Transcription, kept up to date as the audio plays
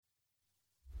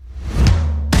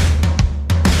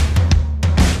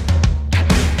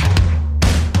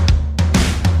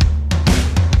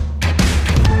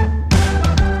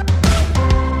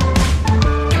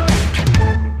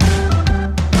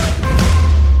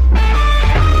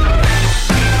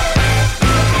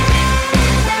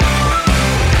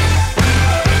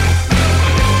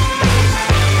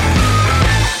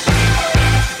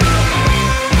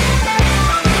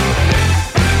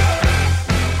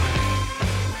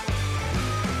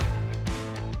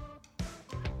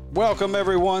Welcome,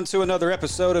 everyone, to another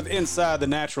episode of Inside the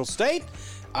Natural State.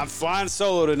 I'm flying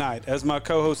solo tonight as my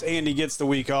co-host Andy gets the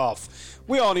week off.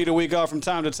 We all need a week off from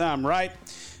time to time, right?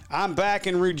 I'm back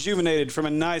and rejuvenated from a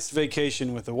nice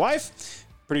vacation with the wife.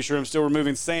 Pretty sure I'm still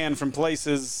removing sand from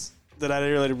places that I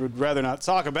really would rather not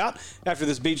talk about after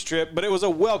this beach trip, but it was a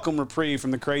welcome reprieve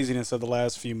from the craziness of the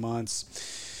last few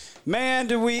months. Man,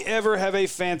 do we ever have a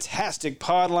fantastic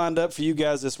pod lined up for you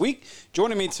guys this week.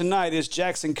 Joining me tonight is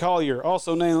Jackson Collier,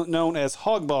 also known as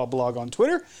Hogball Blog on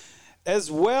Twitter,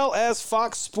 as well as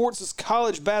Fox Sports'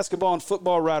 college basketball and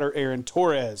football writer Aaron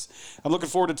Torres. I'm looking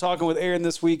forward to talking with Aaron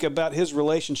this week about his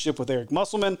relationship with Eric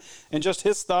Musselman and just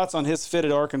his thoughts on his fit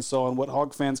at Arkansas and what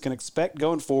Hog fans can expect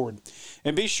going forward.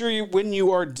 And be sure when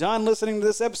you are done listening to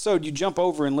this episode, you jump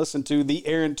over and listen to the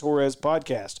Aaron Torres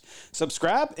podcast.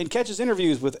 Subscribe and catch his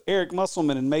interviews with Eric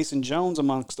Musselman and Mason Jones,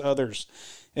 amongst others.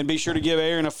 And be sure to give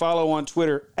Aaron a follow on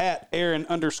Twitter at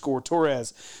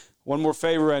Aaron_Torres. One more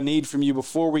favor I need from you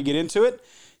before we get into it.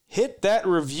 Hit that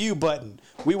review button.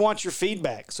 We want your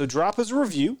feedback. So drop us a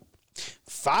review,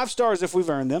 5 stars if we've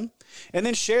earned them, and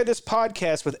then share this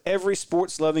podcast with every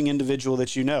sports-loving individual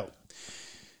that you know.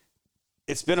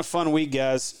 It's been a fun week,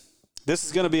 guys. This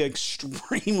is going to be an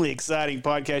extremely exciting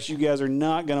podcast. You guys are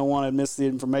not going to want to miss the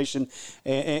information.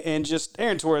 And just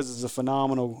Aaron Torres is a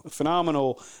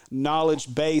phenomenal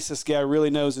knowledge base. This guy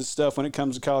really knows his stuff when it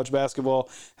comes to college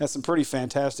basketball. Has some pretty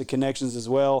fantastic connections as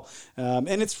well.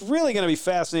 And it's really going to be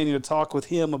fascinating to talk with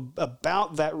him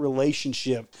about that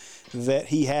relationship that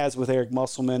he has with Eric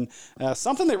Musselman,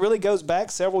 something that really goes back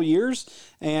several years.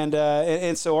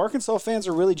 And so Arkansas fans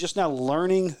are really just now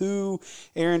learning who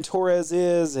Aaron Torres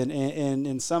is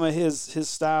and some of his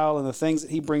style and the things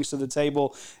that he brings to the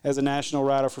table as a national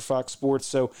writer for Fox Sports.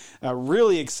 So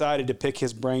really excited to pick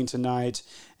his brain tonight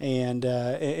and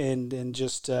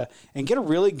get a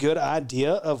really good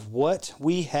idea of what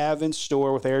we have in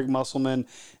store with Eric Musselman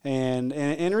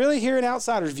and really hear an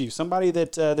outsider's view, somebody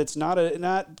that's not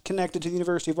connected to the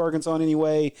University of Arkansas in any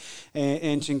way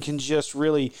and can just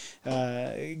really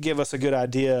give us a good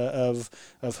idea of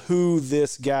who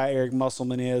this guy Eric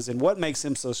Musselman is and what makes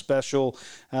him so special.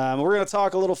 We're going to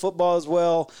talk a little football as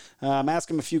well.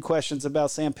 Ask him a few questions about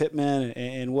Sam Pittman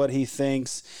and what he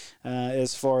thinks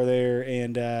as far there.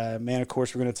 And, man, of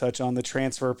course, we're going to touch on the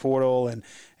transfer portal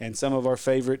and some of our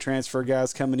favorite transfer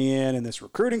guys coming in and this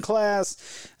recruiting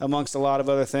class, amongst a lot of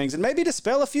other things. And maybe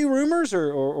dispel a few rumors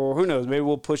or who knows, maybe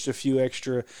we'll push a few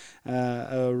extra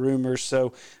rumors.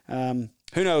 So,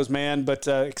 who knows, man? But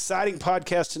exciting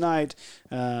podcast tonight.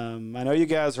 I know you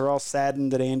guys are all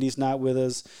saddened that Andy's not with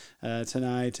us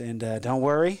tonight. And don't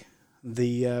worry.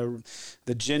 The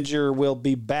Ginger will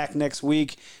be back next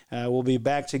week. We'll be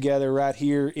back together right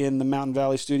here in the Mountain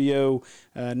Valley studio,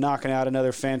 knocking out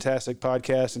another fantastic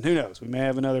podcast. And who knows, we may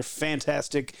have another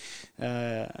fantastic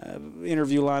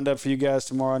interview lined up for you guys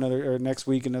tomorrow, or next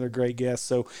week, another great guest.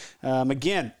 So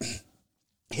again,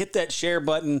 hit that share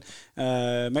button.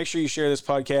 Make sure you share this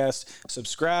podcast.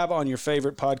 Subscribe on your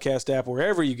favorite podcast app,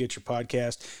 wherever you get your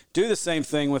podcast. Do the same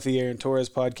thing with the Aaron Torres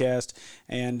podcast.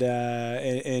 And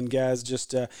guys,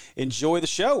 just enjoy the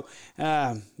show.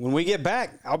 When we get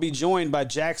back, I'll be joined by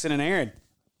Jackson and Aaron.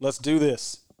 Let's do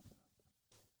this.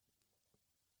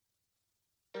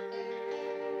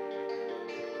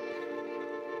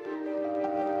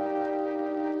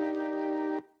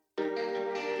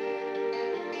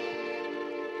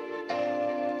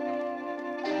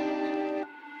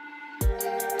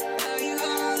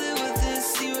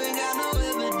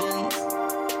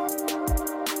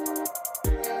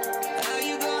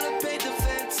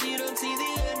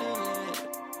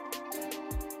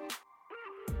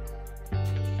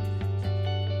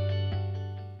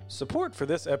 Support for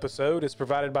this episode is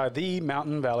provided by the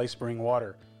Mountain Valley Spring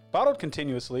Water. Bottled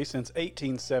continuously since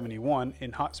 1871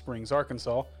 in Hot Springs,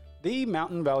 Arkansas, the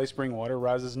Mountain Valley Spring Water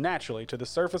rises naturally to the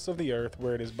surface of the earth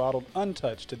where it is bottled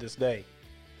untouched to this day.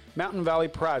 Mountain Valley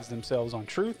prides themselves on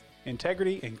truth,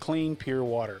 integrity, and clean, pure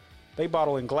water. They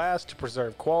bottle in glass to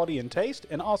preserve quality and taste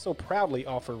and also proudly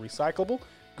offer recyclable,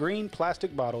 green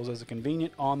plastic bottles as a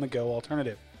convenient on-the-go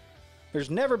alternative. There's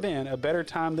never been a better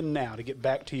time than now to get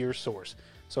back to your source.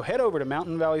 So head over to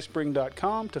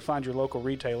mountainvalleyspring.com to find your local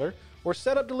retailer or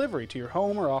set up delivery to your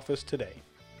home or office today.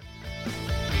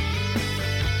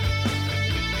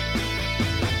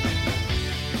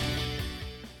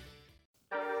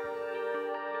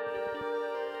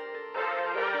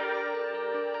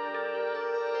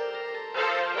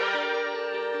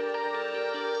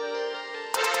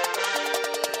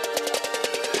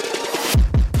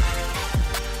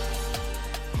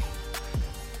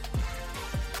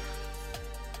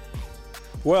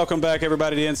 Welcome back,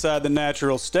 everybody, to Inside the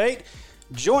Natural State.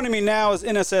 Joining me now is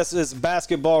NSS's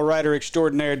basketball writer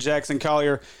extraordinaire, Jackson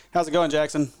Collier. How's it going,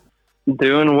 Jackson?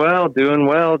 Doing well.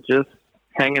 Just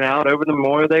hanging out over the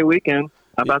Memorial Day weekend.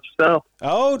 How about yourself?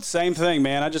 Oh, same thing,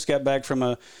 man. I just got back from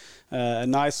a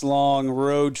nice long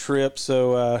road trip,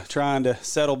 so trying to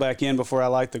settle back in before I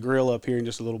light the grill up here in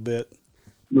just a little bit.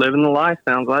 Living the life,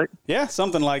 sounds like. Yeah,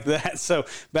 something like that. So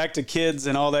back to kids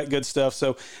and all that good stuff.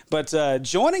 But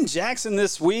joining Jackson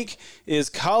this week is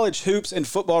college hoops and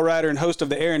football writer and host of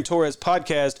the Aaron Torres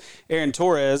podcast, Aaron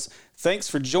Torres. Thanks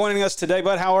for joining us today,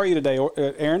 bud. How are you today,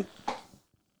 Aaron?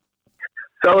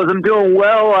 Fellas, I'm doing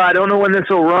well. I don't know when this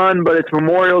will run, but it's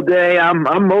Memorial Day.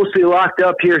 I'm mostly locked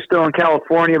up here still in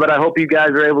California, but I hope you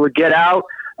guys are able to get out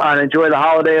and enjoy the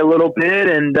holiday a little bit,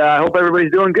 and I hope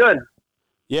everybody's doing good.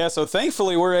 Yeah, so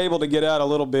thankfully we're able to get out a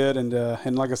little bit, and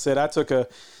like I said, I took the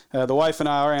wife and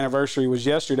I, our anniversary was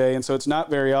yesterday, and so it's not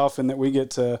very often that we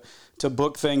get to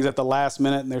book things at the last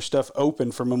minute and there's stuff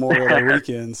open for Memorial Day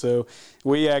weekend. So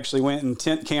we actually went and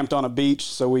tent camped on a beach,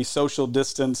 so we social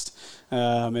distanced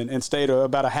and stayed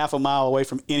about a half a mile away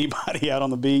from anybody out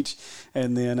on the beach,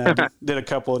 and then did a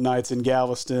couple of nights in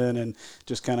Galveston and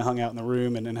just kind of hung out in the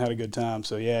room and had a good time.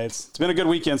 So yeah, it's been a good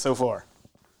weekend so far.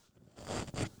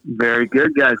 Very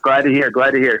good, guys. Glad to hear.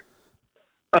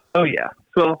 Oh, yeah.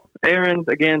 Well, Aaron,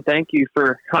 again, thank you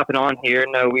for hopping on here.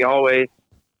 No, we always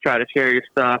try to share your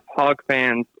stuff. Hog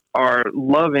fans are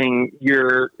loving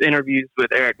your interviews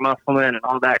with Eric Musselman and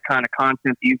all that kind of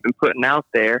content you've been putting out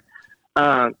there.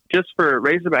 Just for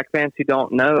Razorback fans who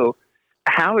don't know,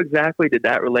 how exactly did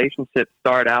that relationship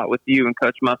start out with you and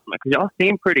Coach Musselman? Because y'all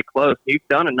seem pretty close. You've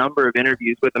done a number of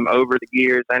interviews with him over the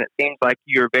years, and it seems like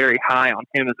you're very high on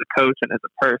him as a coach and as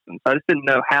a person. So I just didn't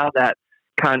know how that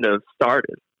kind of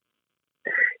started.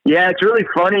 Yeah, it's really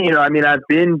funny. I've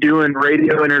been doing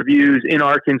radio interviews in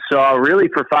Arkansas really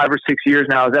for 5 or 6 years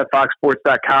now. I was at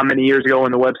foxsports.com many years ago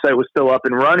when the website was still up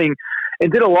and running,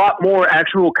 and did a lot more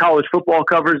actual college football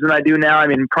coverage than I do now.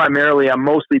 Primarily, I'm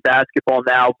mostly basketball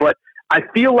now, but I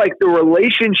feel like the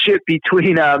relationship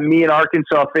between me and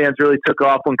Arkansas fans really took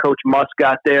off when Coach Muss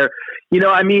got there.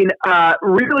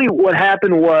 Really what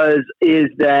happened is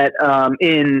that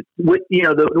the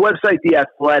website The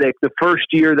Athletic, the first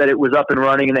year that it was up and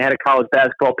running and they had a college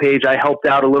basketball page, I helped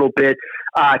out a little bit.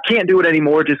 Can't do it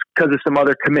anymore just because of some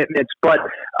other commitments. But,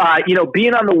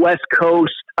 being on the West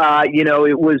Coast,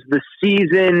 it was the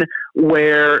season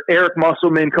where Eric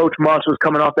Musselman, Coach Muss, was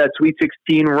coming off that Sweet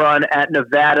 16 run at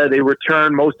Nevada. They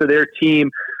returned most of their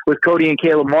team with Cody and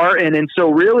Caleb Martin. And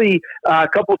so really a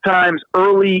couple times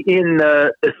early in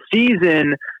the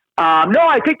season, no,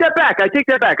 I take that back. I take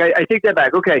that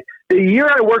back. Okay. The year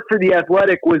I worked for The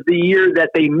Athletic was the year that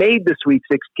they made the Sweet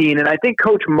 16. And I think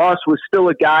Coach Muss was still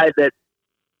a guy that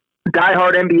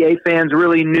diehard NBA fans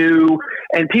really knew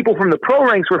and people from the pro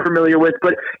ranks were familiar with,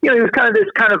 but he was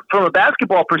from a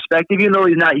basketball perspective, even though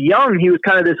he's not young, he was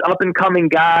kind of this up and coming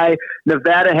guy.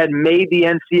 Nevada had made the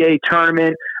NCAA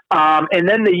tournament. And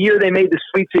then the year they made the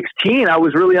Sweet 16, I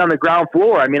was really on the ground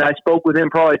floor. I spoke with him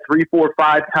probably 3, 4,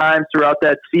 5 times throughout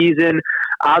that season.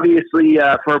 Obviously,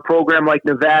 for a program like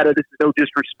Nevada, this is no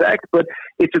disrespect, but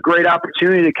it's a great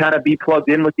opportunity to kind of be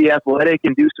plugged in with The Athletic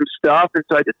and do some stuff. And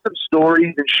so I did some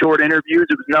stories and short interviews.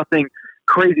 It was nothing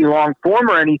crazy long form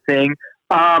or anything.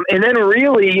 And then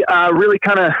really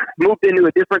kind of moved into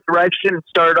a different direction and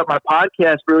started up my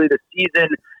podcast really the season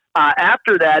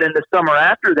after that and the summer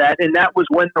after that. And that was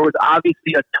when there was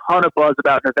obviously a ton of buzz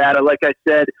about Nevada. Like I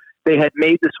said, they had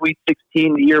made the Sweet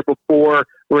 16 the year before,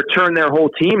 returned their whole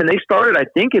team, and they started, I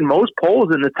think, in most polls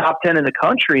in the top 10 in the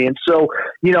country. And so,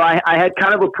 I had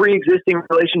kind of a pre-existing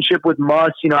relationship with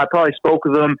Muss. I probably spoke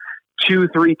with him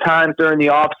 2-3 times during the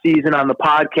off season on the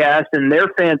podcast, and their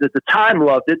fans at the time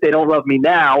loved it. They don't love me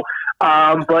now.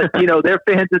 But their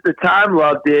fans at the time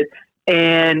loved it.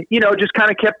 And, just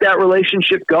kind of kept that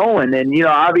relationship going. And,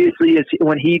 obviously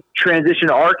when he transitioned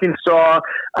to Arkansas,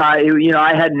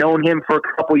 I had known him for a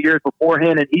couple years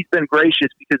beforehand, and he's been gracious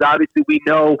because obviously we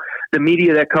know the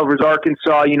media that covers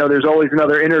Arkansas, there's always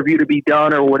another interview to be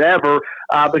done or whatever.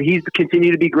 But he's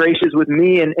continued to be gracious with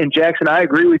me. And Jackson, I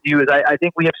agree with you. I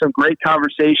think we have some great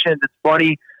conversations. It's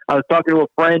funny. I was talking to a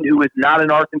friend who was not an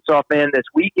Arkansas fan this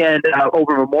weekend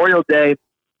over Memorial Day,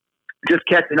 just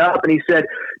catching up, and he said,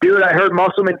 dude, I heard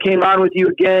Musselman came on with you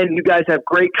again. You guys have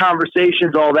great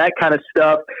conversations, all that kind of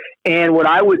stuff. And what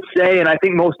I would say, and I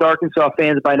think most Arkansas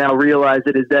fans by now realize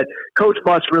it, is that Coach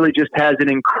Muss really just has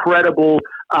an incredible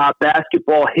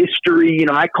basketball history.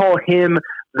 I call him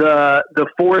the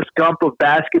Forrest Gump of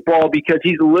basketball because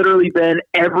he's literally been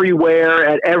everywhere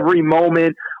at every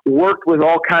moment, worked with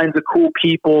all kinds of cool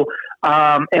people.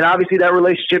 And obviously that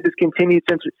relationship has continued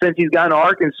since he's gotten to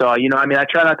Arkansas. I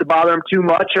try not to bother him too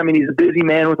much. He's a busy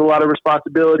man with a lot of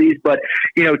responsibilities, but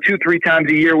 2-3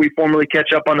 times a year we formally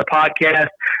catch up on the podcast.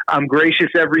 I'm gracious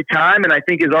every time, and I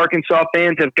think as Arkansas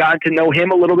fans have gotten to know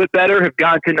him a little bit better, have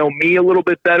gotten to know me a little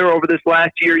bit better over this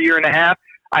last year and a half,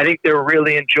 I think they're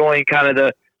really enjoying kind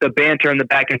of the banter and the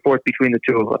back and forth between the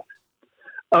two of us.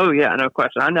 Oh, yeah, no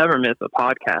question. I never miss a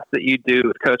podcast that you do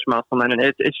with Coach Musselman, and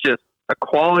it's just a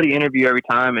quality interview every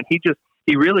time, and he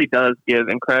really does give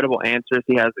incredible answers.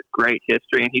 He has a great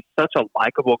history, and he's such a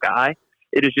likable guy.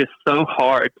 It is just so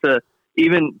hard to,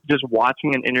 even just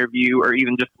watching an interview or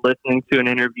even just listening to an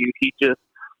interview, he just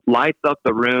lights up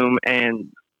the room and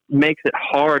makes it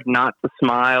hard not to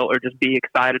smile or just be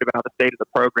excited about the state of the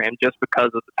program just because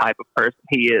of the type of person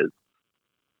he is.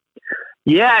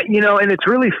 Yeah, and it's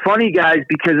really funny, guys,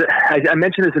 because I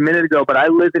mentioned this a minute ago, but I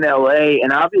live in LA,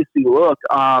 and obviously, look,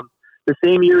 the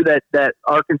same year that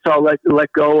Arkansas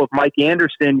let go of Mike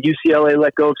Anderson, UCLA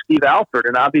let go of Steve Alford,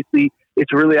 and obviously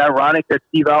it's really ironic that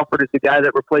Steve Alford is the guy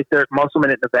that replaced Eric Musselman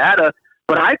at Nevada.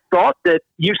 But I thought that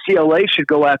UCLA should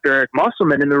go after Eric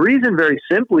Musselman, and the reason very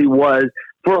simply was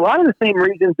for a lot of the same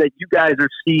reasons that you guys are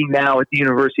seeing now at the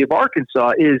University of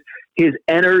Arkansas is his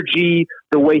energy,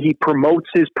 the way he promotes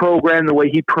his program, the way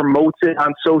he promotes it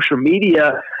on social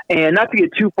media. And not to get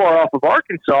too far off of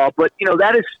Arkansas, but,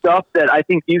 that is stuff that I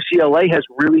think UCLA has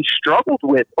really struggled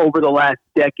with over the last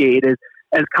decade.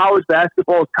 As college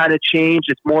basketball has kind of changed,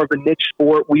 it's more of a niche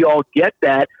sport. We all get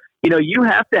that. You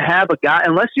have to have a guy,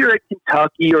 unless you're at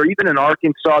Kentucky or even in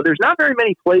Arkansas, there's not very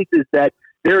many places that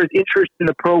there is interest in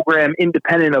the program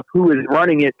independent of who is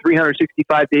running it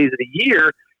 365 days of the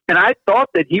year. And I thought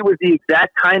that he was the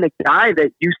exact kind of guy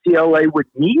that UCLA would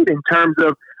need in terms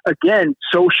of, again,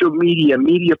 social media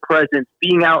presence,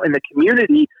 being out in the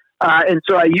community. And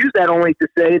so I use that only to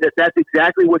say that that's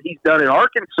exactly what he's done in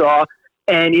Arkansas.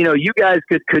 And, you guys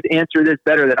could answer this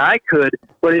better than I could,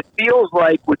 but it feels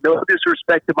like, with no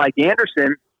disrespect to Mike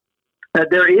Anderson, that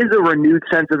there is a renewed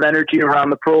sense of energy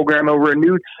around the program, a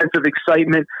renewed sense of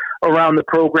excitement around the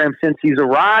program since he's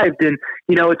arrived. And,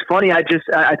 it's funny, I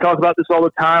talk about this all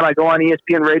the time. I go on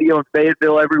ESPN Radio in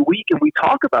Fayetteville every week, and we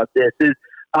talk about this.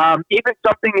 Even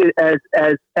something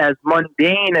as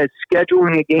mundane as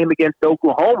scheduling a game against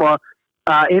Oklahoma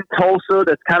in Tulsa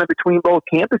that's kind of between both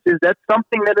campuses, that's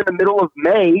something that in the middle of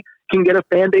May can get a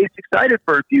fan base excited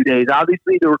for a few days.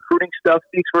 Obviously, the recruiting stuff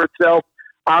speaks for itself,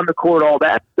 on the court, all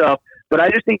that stuff. But I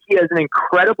just think he has an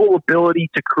incredible ability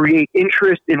to create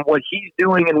interest in what he's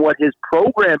doing and what his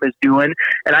program is doing.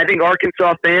 And I think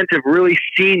Arkansas fans have really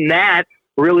seen that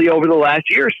really over the last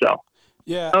year or so.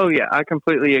 Yeah. Oh, yeah, I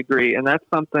completely agree. And that's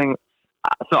something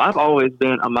 – so I've always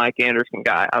been a Mike Anderson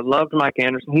guy. I loved Mike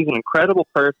Anderson. He's an incredible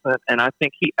person, and I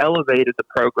think he elevated the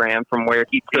program from where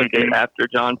he took it after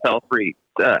John Pelfrey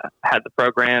had the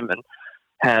program and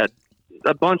had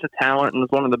a bunch of talent and was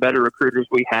one of the better recruiters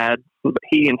we had.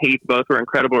 He and Heath both were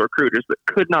incredible recruiters, but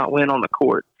could not win on the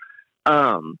court.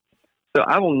 So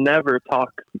I will never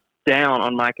talk down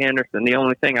on Mike Anderson. The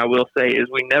only thing I will say is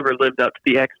we never lived up to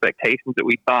the expectations that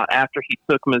we thought after he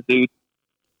took Mizzou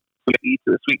to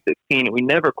the Sweet 16, and we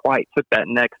never quite took that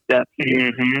next step.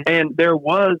 Mm-hmm. And there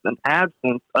was an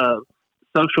absence of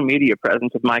social media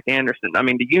presence of Mike Anderson. I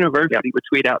mean, the university would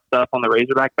tweet out stuff on the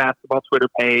Razorback basketball Twitter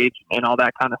page and all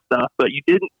that kind of stuff, but you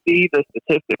didn't see the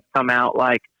statistics come out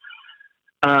like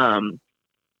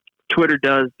Twitter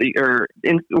does,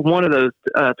 one of those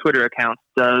Twitter accounts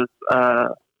does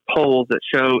polls that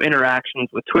show interactions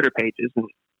with Twitter pages, and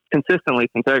consistently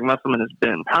since Eric Musselman has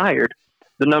been hired,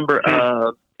 the number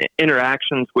of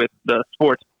interactions with the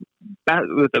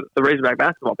with the Razorback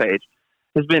basketball page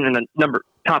has been in the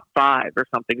top 5 or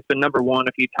something. It's been number 1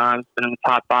 a few times, been in the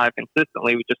top 5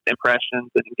 consistently with just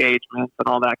impressions and engagements and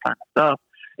all that kind of stuff.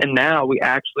 And now we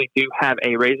actually do have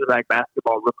a Razorback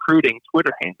basketball recruiting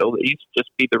Twitter handle. It used to just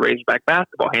be the Razorback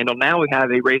basketball handle. Now we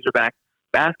have a Razorback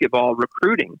basketball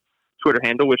recruiting Twitter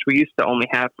handle, which we used to only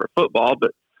have for football.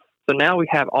 But so now we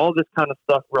have all this kind of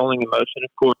stuff rolling in motion.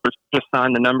 Of course, just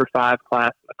signed the number 5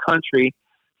 class in the country.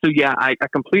 So yeah, I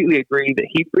completely agree that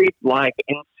he breathed life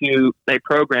into a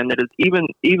program that is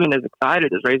even as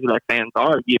excited as Razorback fans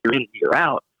are year in, year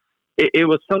out. It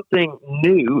was something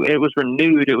new. It was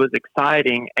renewed. It was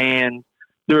exciting, and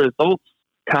the results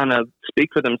kind of speak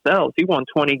for themselves. He won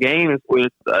 20 games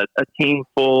with a team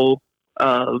full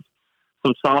of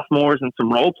some sophomores and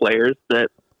some role players that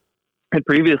had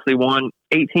previously won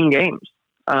 18 games.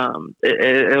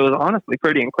 It was honestly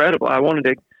pretty incredible. I wanted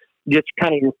to get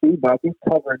kind of your feedback. You've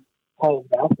covered college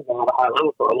basketball at a high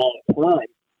level for a long time.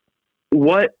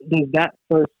 what does that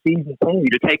first season tell you?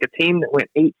 To take a team that went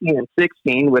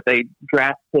 18-16 with a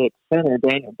draft pick center,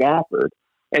 Daniel Gafford,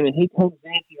 and then he comes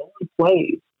in, he only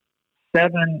plays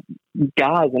 7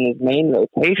 guys in his main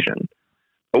rotation.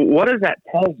 What does that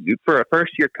tell you for a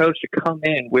first-year coach to come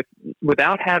in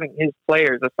without having his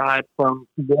players aside from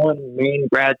one main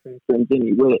grad transfer in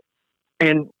Jimmy Witt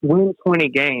and win 20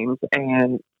 games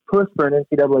and push for an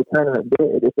NCAA tournament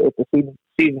bid if the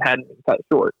season hadn't been cut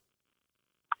short?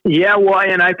 Yeah, well,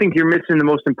 and I think you're missing the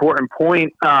most important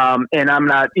point. And I'm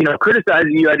not,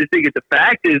 criticizing you. I just think it's a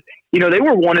fact is, they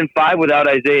were 1-5 without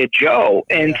Isaiah Joe.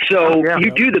 And so you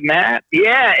do the math.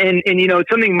 Yeah. And it's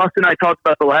something Muss and I talked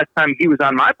about the last time he was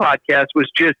on my podcast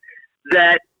was just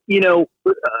that,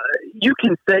 you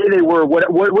can say they were, what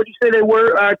did you say they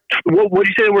were? What did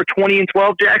you say they were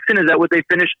 20-12, Jackson? Is that what they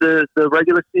finished the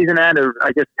regular season at? Or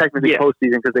I guess technically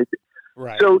postseason because they,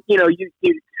 right. So, you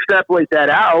extrapolate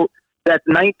that out. That's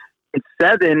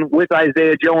 9-7 with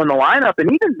Isaiah Joe in the lineup. And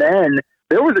even then,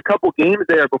 there was a couple games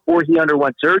there before he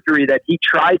underwent surgery that he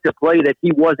tried to play that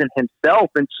he wasn't himself.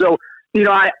 And so,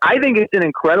 I think it's an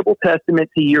incredible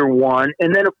testament to year one.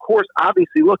 And then, of course,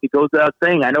 obviously, look, it goes without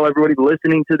saying, I know everybody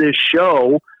listening to this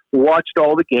show watched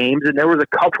all the games, and there was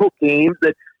a couple games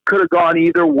that could have gone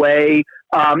either way.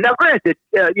 Now, granted,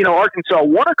 Arkansas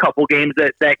won a couple games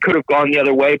that could have gone the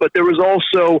other way, but there was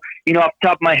also, off the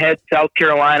top of my head, South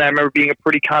Carolina, I remember being a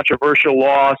pretty controversial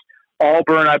loss.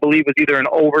 Auburn, I believe, was either an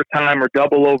overtime or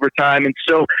double overtime. And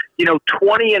so,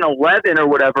 20-11 or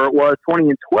whatever it was,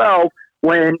 20-12,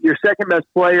 when your second best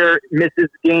player misses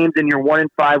games and you're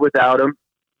 1-5 without him,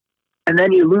 and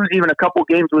then you lose even a couple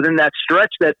games within that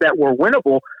stretch that were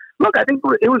winnable. Look, I think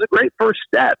it was a great first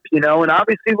step, and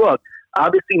obviously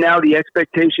now the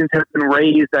expectations have been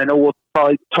raised. I know we'll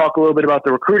probably talk a little bit about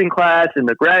the recruiting class and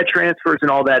the grad transfers and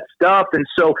all that stuff. And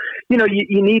so, you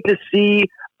need to see,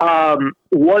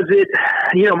 was it,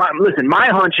 my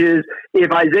hunch is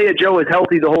if Isaiah Joe is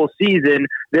healthy the whole season,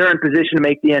 they're in position to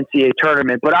make the NCAA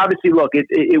tournament. But obviously, look,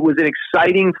 it was an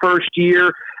exciting first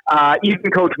year.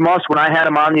 Even Coach Muss, when I had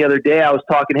him on the other day, I was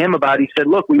talking to him about it. He said,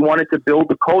 look, we wanted to build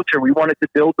the culture. We wanted to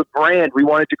build the brand. We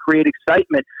wanted to create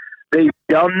excitement. They've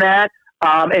done that.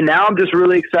 And now I'm just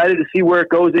really excited to see where it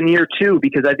goes in year two,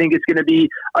 because I think it's going to be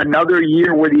another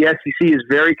year where the SEC is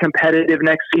very competitive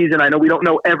next season. I know we don't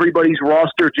know everybody's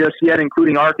roster just yet,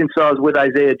 including Arkansas's with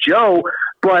Isaiah Joe,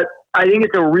 but I think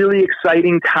it's a really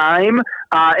exciting time.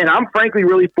 And I'm frankly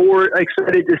really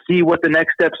excited to see what the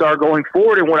next steps are going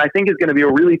forward, and what I think is going to be a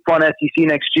really fun SEC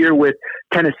next year, with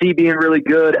Tennessee being really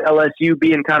good, LSU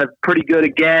being kind of pretty good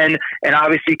again, and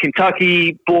obviously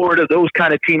Kentucky, Florida, those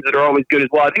kind of teams that are always good as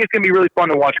well. I think it's going to be really fun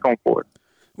to watch going forward.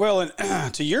 Well,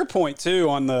 and to your point too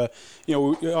on the,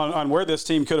 on where this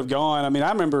team could have gone. I mean,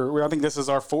 I remember, I think this is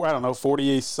our 40th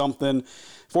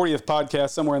podcast,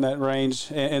 somewhere in that range.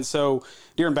 And so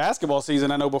during basketball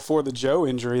season, I know before the Joe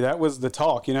injury, that was the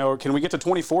talk, can we get to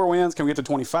 24 wins? Can we get to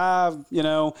 25?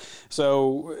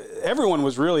 So everyone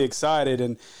was really excited.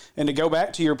 And to go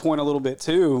back to your point a little bit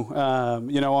too,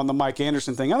 on the Mike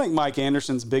Anderson thing, I think Mike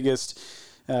Anderson's biggest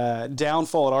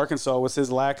downfall at Arkansas was his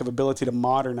lack of ability to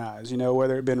modernize,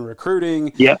 whether it been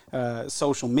recruiting,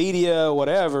 social media,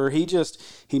 whatever. He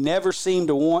never seemed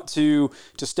to want to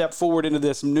step forward into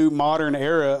this new modern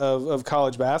era of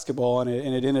college basketball. And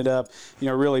it ended up,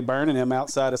 really burning him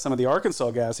outside of some of the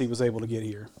Arkansas guys he was able to get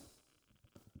here.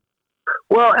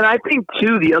 Well, and I think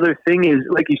too, the other thing is,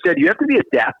 like you said, you have to be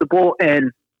adaptable.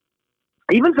 And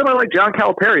even somebody like John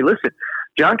Calipari, listen,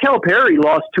 John Calipari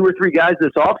lost 2 or 3 guys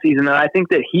this offseason, and I think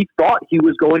that he thought he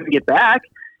was going to get back,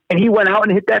 and he went out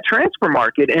and hit that transfer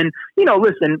market. And,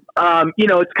 listen,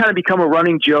 it's kind of become a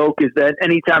running joke is that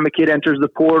anytime a kid enters the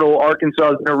portal,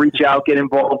 Arkansas is going to reach out, get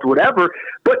involved, whatever.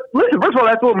 But listen, first of all,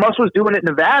 that's what Muss was doing at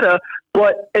Nevada.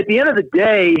 But at the end of the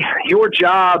day, your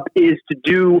job is to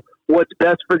do what's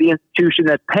best for the institution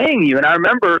that's paying you. And I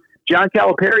remember John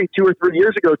Calipari 2 or 3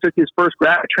 years ago took his first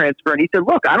grad transfer, and he said,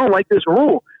 look, I don't like this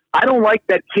rule. I don't like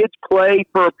that kids play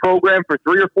for a program for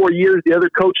 3 or 4 years. The other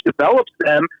coach develops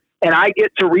them, and I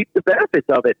get to reap the benefits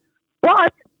of it.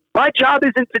 But my job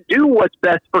isn't to do what's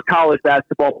best for college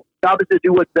basketball. My job is to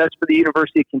do what's best for the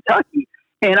University of Kentucky.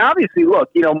 And obviously, look,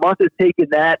 Muss has taken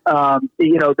that,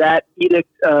 that edict,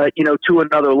 to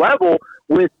another level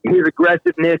with his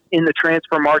aggressiveness in the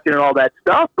transfer market and all that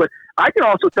stuff. But I can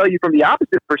also tell you from the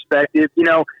opposite perspective,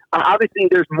 obviously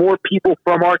there's more people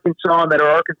from Arkansas that are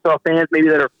Arkansas fans maybe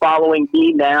that are following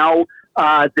me now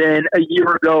than a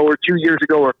year ago or 2 years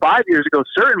ago or 5 years ago,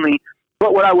 certainly.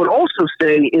 But what I would also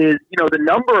say is, the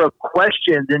number of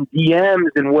questions and DMs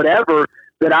and whatever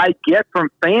that I get from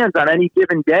fans on any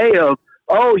given day of,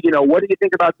 oh, what do you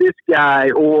think about this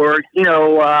guy? Or, do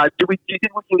you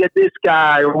think we can get this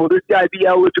guy? Or will this guy be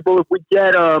eligible if we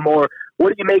get him? Or what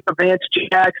do you make of Vance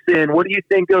Jackson? What do you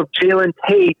think of Jalen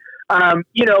Tate?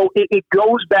 It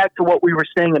goes back to what we were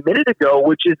saying a minute ago,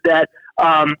 which is that,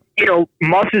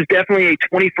 Muss is definitely a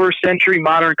 21st century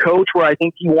modern coach where I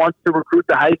think he wants to recruit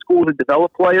the high school to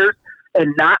develop players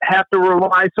and not have to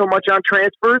rely so much on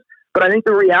transfers. But I think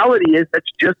the reality is that's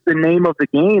just the name of the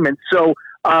game. And so,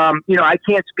 I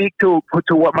can't speak to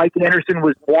what Mike Anderson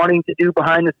was wanting to do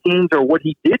behind the scenes or what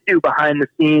he did do behind the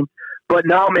scenes. But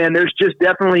no, man, there's just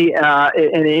definitely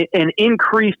an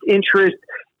increased interest,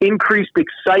 increased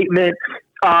excitement.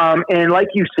 And like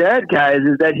you said, guys,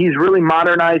 is that he's really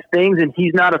modernized things and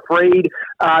he's not afraid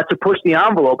to push the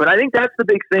envelope. And I think that's the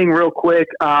big thing real quick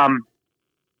on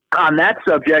that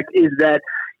subject is that,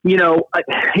 he's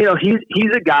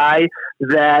a guy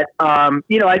that, I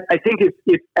think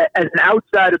if as an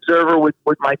outside observer with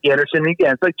Mike Anderson,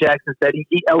 again, it's like Jackson said,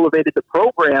 he elevated the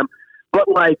program, but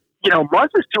Muss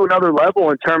is to another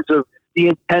level in terms of the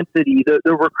intensity,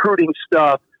 the recruiting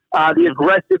stuff, the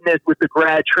aggressiveness with the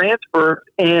grad transfer.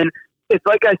 And it's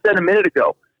like I said a minute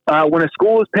ago, when a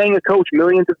school is paying a coach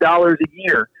millions of dollars a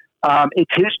year,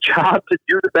 it's his job to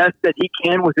do the best that he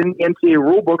can within the NCAA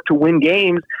rulebook to win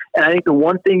games. And I think the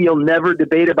one thing you'll never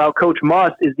debate about Coach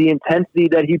Muss is the intensity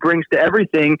that he brings to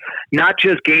everything, not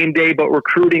just game day, but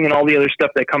recruiting and all the other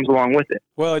stuff that comes along with it.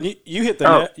 Well, and you hit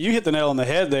the nail on the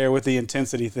head there with the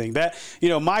intensity thing. That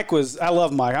Mike I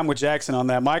love Mike. I'm with Jackson on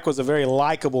that. Mike was a very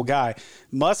likable guy.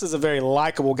 Muss is a very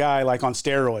likable guy, like on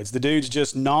steroids. The dude's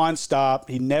just nonstop.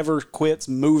 He never quits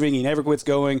moving. He never quits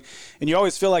going, and you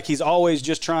always feel like he's always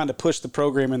just trying to push the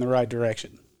program in the right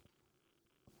direction.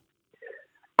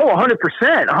 Oh,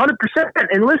 100%, 100%.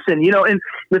 And listen, and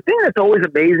the thing that's always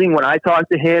amazing when I talk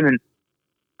to him, and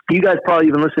you guys probably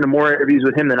even listen to more interviews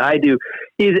with him than I do,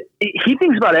 is he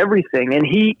thinks about everything.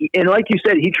 And like you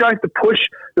said, he tries to push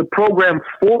the program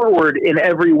forward in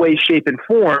every way, shape, and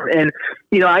form. And,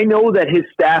 I know that his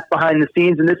staff behind the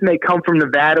scenes, and this may come from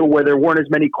Nevada where there weren't as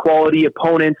many quality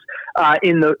opponents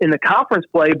in the conference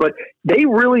play, but they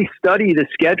really study the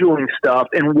scheduling stuff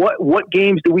and what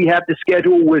games do we have to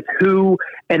schedule with who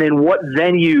and in what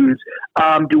venues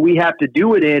do we have to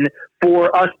do it in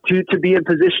for us to be in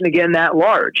position again that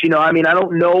large. I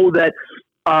don't know that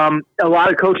a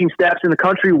lot of coaching staffs in the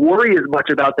country worry as much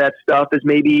about that stuff as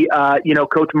maybe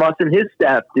Coach Muss and his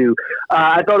staff do.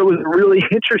 I thought it was really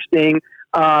interesting.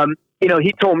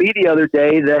 He told me the other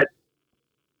day that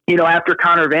after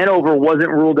Connor Vanover wasn't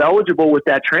ruled eligible with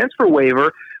that transfer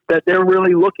waiver, that they're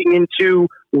really looking into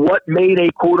what made a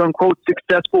quote-unquote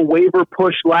successful waiver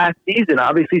push last season.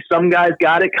 Obviously, some guys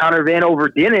got it. Connor Vanover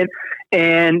didn't.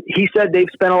 And he said they've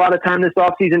spent a lot of time this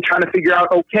offseason trying to figure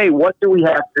out, okay, what do we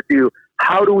have to do?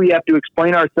 How do we have to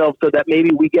explain ourselves so that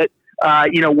maybe we get,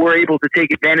 we're able to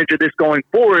take advantage of this going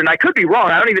forward? And I could be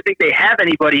wrong. I don't even think they have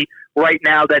anybody right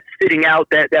now that's sitting out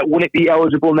that wouldn't be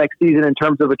eligible next season in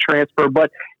terms of a transfer.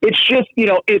 But it's just,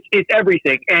 it's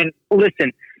everything. And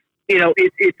listen,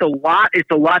 it's a lot. It's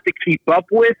a lot to keep up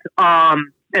with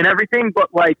and everything. But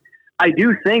I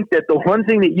do think that the one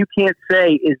thing that you can't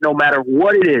say is no matter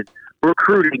what it is,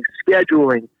 recruiting,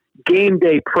 scheduling, game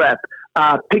day prep,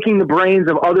 picking the brains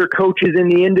of other coaches in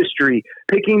the industry,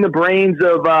 picking the brains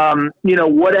of,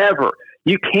 whatever.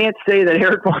 You can't say that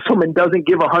Eric Musselman doesn't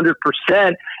give 100%.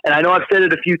 And I know I've said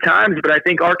it a few times, but I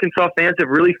think Arkansas fans have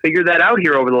really figured that out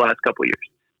here over the last couple of years.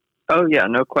 Oh, yeah,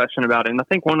 no question about it. And I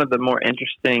think one of the more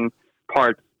interesting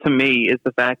parts to me is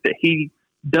the fact that he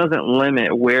doesn't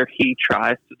limit where he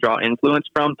tries to draw influence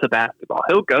from to basketball.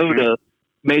 He'll go to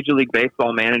Major League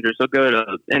Baseball managers. He'll go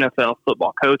to NFL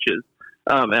football coaches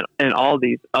and all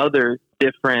these other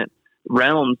different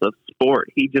realms of sport.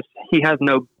 He has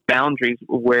no boundaries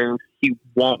where he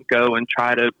won't go and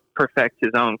try to perfect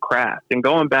his own craft. And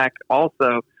going back also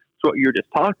to what you were just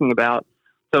talking about,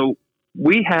 so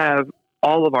we have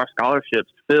all of our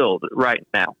scholarships filled right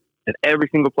now, and every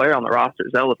single player on the roster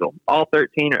is eligible. All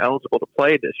 13 are eligible to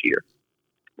play this year.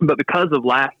 But because of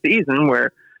last season,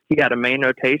 where he had a main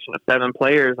rotation of 7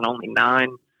 players and only 9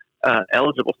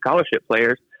 eligible scholarship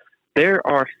players, there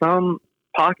are some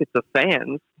pockets of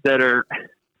fans that are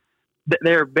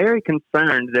they're very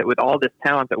concerned that with all this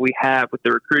talent that we have with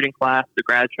the recruiting class, the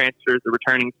grad transfers, the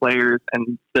returning players,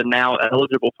 and the now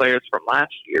eligible players from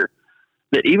last year,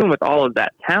 that even with all of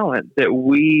that talent, that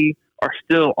we are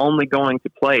still only going to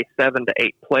play 7 to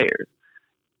 8 players.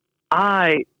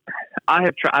 I've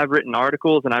written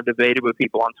articles and I've debated with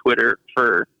people on Twitter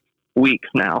for weeks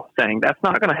now, saying that's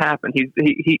not going to happen.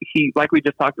 He like we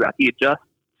just talked about, he adjusts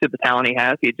to the talent he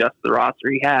has, he adjusts to the roster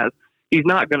he has. he's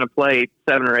not going to play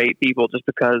 7 or 8 people just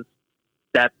because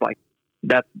that's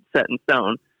set in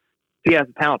stone. If he has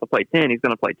the talent to play 10, he's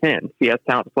going to play 10. If he has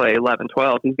talent to play 11,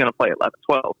 12, he's going to play 11,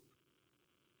 12.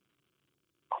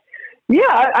 Yeah,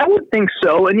 I would think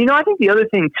so. And, I think the other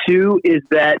thing, too, is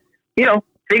that,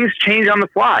 things change on the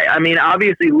fly. I mean,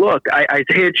 obviously, look,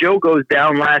 Isaiah Joe goes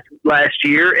down last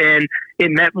year, and it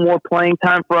meant more playing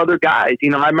time for other guys.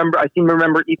 I seem to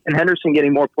remember Ethan Henderson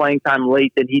getting more playing time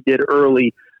late than he did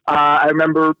early. I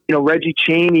remember, Reggie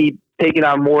Chaney taking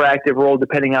on a more active role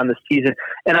depending on the season.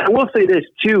 And I will say this,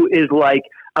 too, is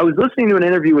I was listening to an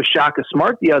interview with Shaka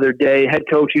Smart the other day, head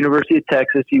coach, University of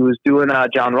Texas. He was doing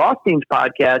John Rothstein's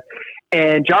podcast.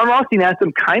 And John Rothstein asked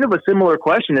him kind of a similar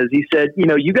question as he said,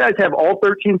 you guys have all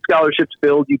 13 scholarships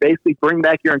filled. You basically bring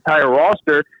back your entire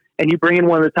roster and you bring in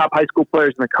one of the top high school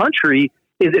players in the country.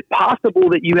 Is it possible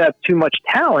that you have too much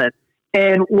talent?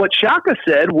 And what Shaka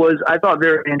said was, I thought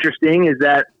very interesting, is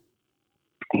that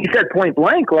he said point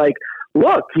blank, look,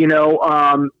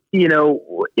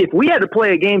 if we had to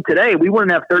play a game today, we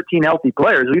wouldn't have 13 healthy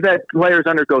players. We've had players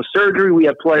undergo surgery. We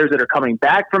have players that are coming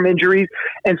back from injuries.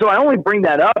 And so I only bring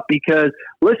that up because,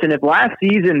 listen, if last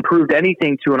season proved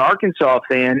anything to an Arkansas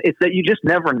fan, it's that you just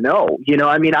never know.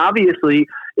 Obviously,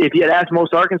 if you had asked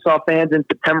most Arkansas fans in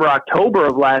September, October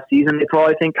of last season, they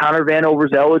probably think Connor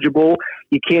Vanover's eligible.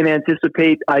 You can't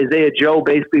anticipate Isaiah Joe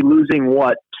basically losing,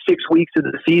 6 weeks of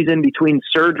the season between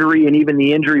surgery and even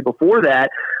the injury before that.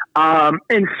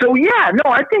 And so,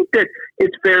 I think that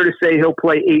it's fair to say he'll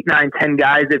play 8, 9, 10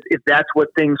 guys if that's what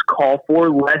things call for,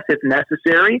 less if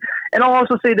necessary. And I'll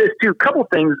also say this too, a couple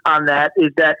things on that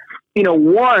is that,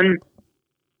 one,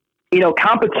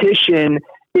 competition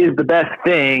is the best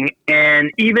thing.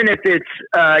 And even if it's,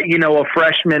 a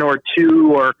freshman or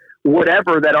two or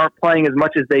whatever that aren't playing as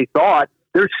much as they thought,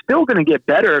 they're still going to get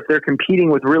better if they're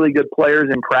competing with really good players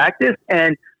in practice.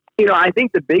 And, I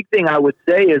think the big thing I would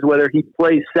say is whether he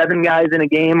plays 7 guys in a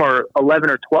game or 11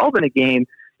 or 12 in a game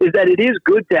is that it is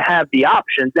good to have the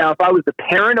options. Now, if I was the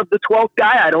parent of the 12th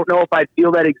guy, I don't know if I'd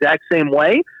feel that exact same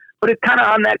way, but it's kind of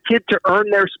on that kid to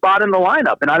earn their spot in the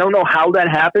lineup. And I don't know how that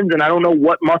happens, and I don't know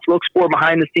what Muss looks for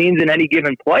behind the scenes in any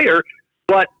given player.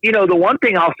 But, the one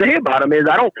thing I'll say about him is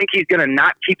I don't think he's going to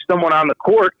not keep someone on the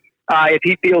court if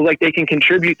he feels like they can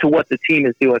contribute to what the team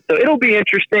is doing. So it'll be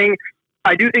interesting.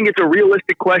 I do think it's a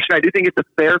realistic question. I do think it's a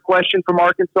fair question from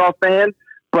Arkansas fans,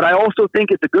 but I also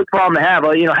think it's a good problem to have.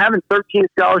 Having 13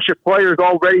 scholarship players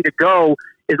all ready to go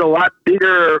is a lot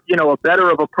bigger, a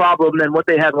better of a problem than what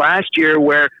they had last year,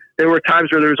 where there were times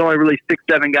where there was only really 6,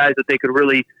 7 guys that they could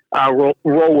really roll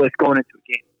with going into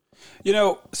a game.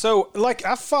 So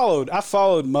I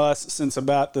followed Muss since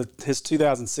about his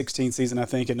 2016 season, I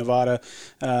think, in Nevada.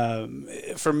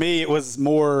 For me, it was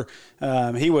more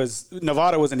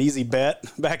Nevada was an easy bet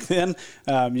back then.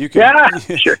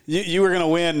 Sure. You were going to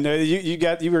win.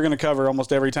 You were going to cover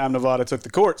almost every time Nevada took the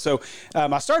court. So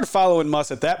I started following Muss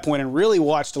at that point and really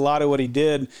watched a lot of what he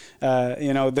did.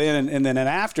 Then and then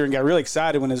after, and got really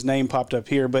excited when his name popped up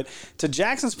here. But to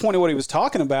Jackson's point of what he was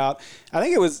talking about, I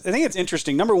think it's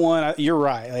interesting. Number one, you're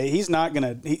right. He's not going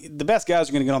to. The best guys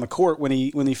are going to get on the court when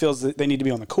he feels that they need to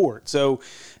be on the court. So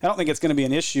I don't think it's going to be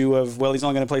an issue of, well, he's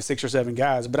only going to play 6 or 7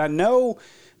 guys. But I know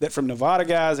that from Nevada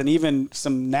guys and even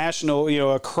some national,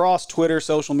 across Twitter,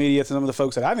 social media, some of the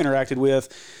folks that I've interacted with,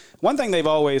 one thing they've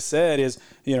always said is,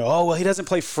 he doesn't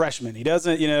play freshmen. He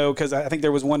doesn't, because I think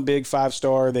there was one big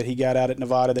 5-star that he got out at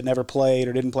Nevada that never played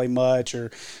or didn't play much or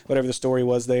whatever the story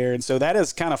was there. And so that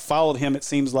has kind of followed him, it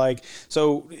seems like.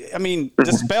 So,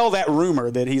 dispel that rumor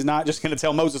that he's not just going to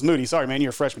tell Moses Moody, sorry, man, you're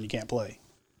a freshman, you can't play.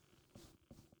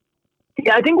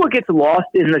 Yeah, I think what gets lost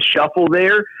in the shuffle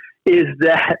there is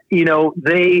that,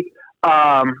 they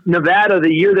Nevada,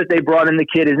 the year that they brought in the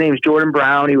kid, his name's Jordan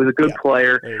Brown. He was a good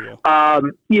player. There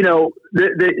you go.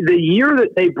 The year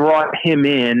that they brought him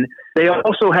in, they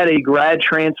also had a grad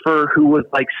transfer who was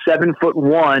like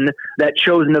 7'1" that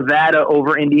chose Nevada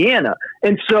over Indiana.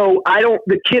 And so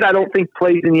the kid I don't think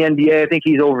plays in the NBA. I think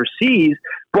he's overseas,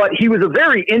 but he was a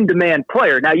very in-demand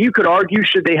player. Now you could argue,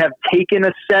 should they have taken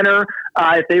a center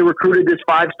if they recruited this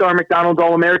 5-star McDonald's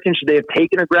All-American? Should they have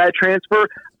taken a grad transfer?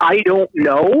 I don't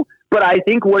know. But I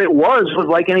think what it was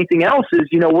like anything else is,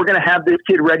 we're going to have this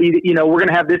kid ready to, we're going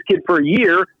to have this kid for a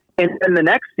year. And then the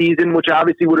next season, which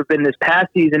obviously would have been this past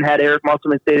season had Eric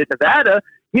Musselman stayed at Nevada,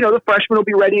 the freshman will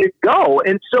be ready to go.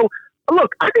 And so,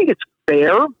 look, I think it's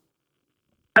fair.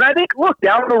 And I think, look,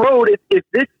 down the road, if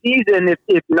this season,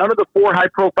 if none of the 4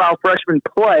 high-profile freshmen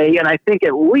play, and I think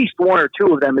at least 1 or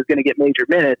 2 of them is going to get major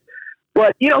minutes,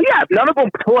 but, if none of them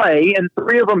play and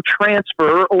 3 of them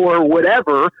transfer or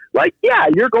whatever,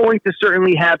 you're going to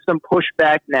certainly have some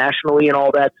pushback nationally and all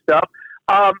that stuff.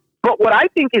 But what I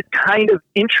think is kind of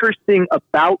interesting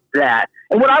about that,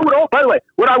 and by the way,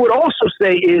 what I would also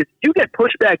say is you get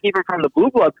pushback even from the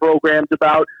blue blood programs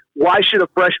about why should a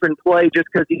freshman play just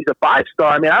because he's a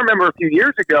 5-star. I mean, I remember a few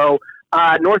years ago,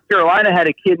 North Carolina had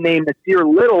a kid named Nasir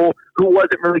Little who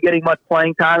wasn't really getting much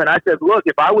playing time. And I said, look,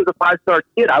 if I was a 5-star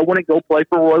kid, I wouldn't go play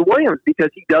for Roy Williams because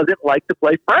he doesn't like to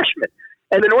play freshmen.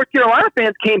 And the North Carolina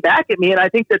fans came back at me, and I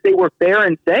think that they were fair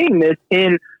in saying this,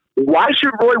 in why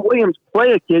should Roy Williams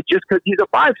play a kid just because he's a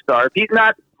 5-star? If he's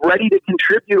not ready to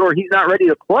contribute or he's not ready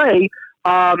to play,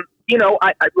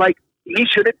 he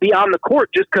shouldn't be on the court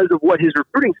just because of what his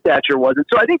recruiting stature was. And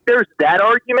so I think there's that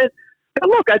argument. And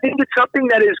look, I think it's something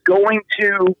that is going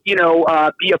to,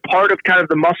 be a part of kind of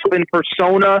the Musselman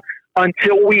persona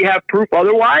until we have proof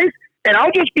otherwise. And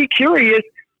I'll just be curious,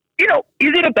 is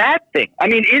it a bad thing? I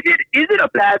mean, is it a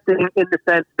bad thing in the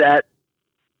sense that,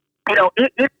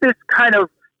 if this kind of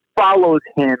follows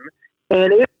him,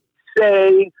 and if,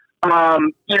 say,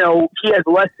 he has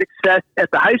less success at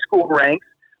the high school ranks,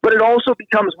 but it also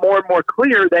becomes more and more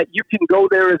clear that you can go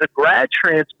there as a grad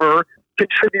transfer,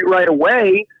 contribute right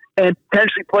away, and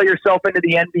potentially play yourself into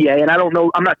the NBA. And I don't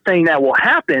know, I'm not saying that will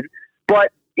happen,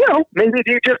 but, maybe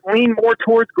you just lean more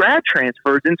towards grad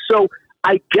transfers. And so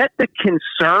I get the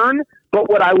concern, but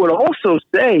what I would also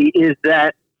say is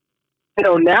that,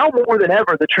 now more than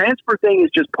ever, the transfer thing is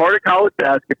just part of college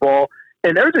basketball,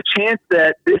 and there's a chance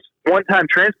that this one-time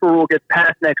transfer rule gets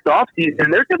passed next offseason,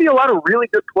 and there's going to be a lot of really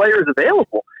good players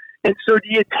available. And so do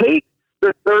you take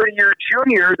the third-year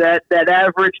junior that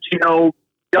averaged,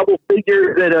 double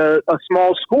figures at a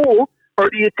small school, or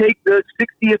do you take the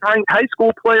 60th ranked high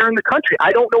school player in the country?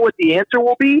 I don't know what the answer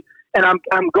will be, and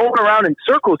I'm going around in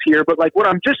circles here, but what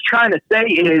I'm just trying to say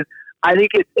is I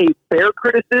think it's a fair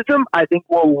criticism. I think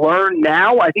we'll learn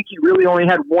now. I think he really only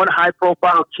had one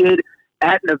high-profile kid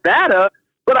at Nevada,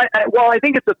 but while I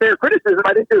think it's a fair criticism,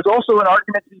 I think there's also an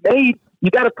argument to be made. You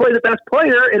got to play the best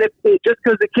player, and just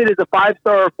because the kid is a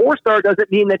 5-star or 4-star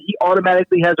doesn't mean that he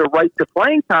automatically has a right to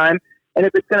playing time. And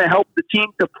if it's going to help the team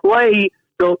to play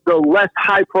the less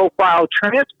high-profile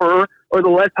transfer or the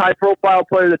less high-profile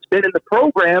player that's been in the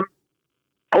program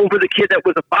over the kid that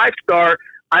was a 5-star,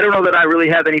 I don't know that I really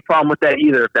have any problem with that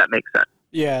either, if that makes sense.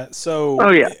 Yeah, so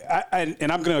and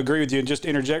I'm going to agree with you and just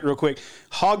interject real quick.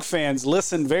 Hog fans,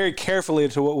 listen very carefully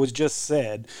to what was just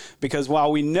said, because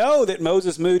while we know that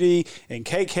Moses Moody and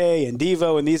KK and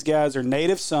Devo and these guys are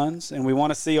native sons and we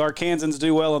want to see Arkansans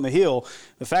do well on the Hill,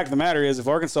 the fact of the matter is if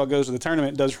Arkansas goes to the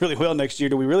tournament and does really well next year,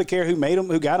 do we really care who made them,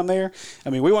 who got them there? I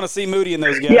mean, we want to see Moody and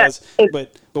those guys,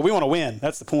 but we want to win.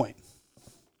 That's the point.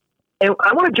 And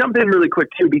I want to jump in really quick,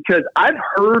 too, because I've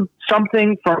heard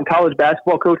something from college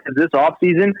basketball coaches this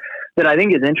offseason that I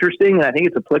think is interesting and I think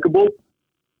it's applicable.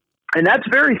 And that's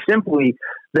very simply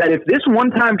that if this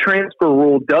one-time transfer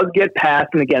rule does get passed,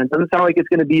 and again, it doesn't sound like it's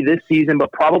going to be this season,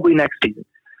 but probably next season,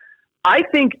 I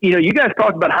think, you guys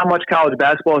talked about how much college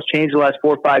basketball has changed the last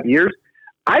 4 or 5 years.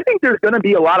 I think there's going to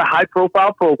be a lot of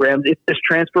high-profile programs, if this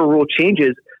transfer rule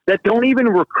changes, that don't even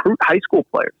recruit high school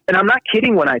players. And I'm not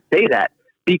kidding when I say that.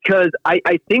 Because I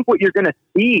think what you're going to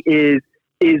see is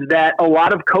that a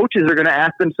lot of coaches are going to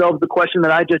ask themselves the question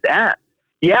that I just asked.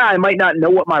 Yeah, I might not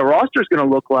know what my roster is going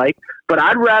to look like, but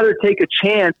I'd rather take a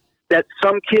chance that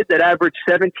some kid that averaged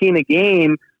 17 a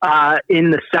game in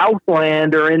the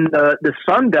Southland or in the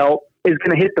Sun Belt is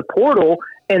going to hit the portal,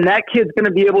 and that kid's going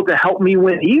to be able to help me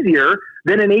win easier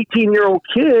than an 18-year-old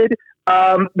kid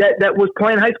that was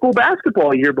playing high school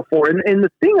basketball a year before. And the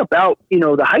thing about,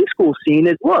 the high school scene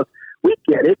is, look, we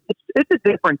get it. It's a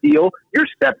different deal. You're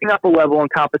stepping up a level in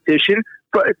competition.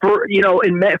 For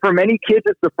many kids,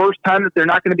 it's the first time that they're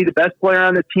not going to be the best player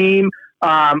on the team,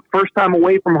 first time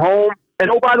away from home. And,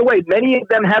 oh, by the way, many of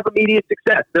them have immediate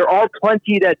success. There are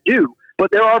plenty that do, but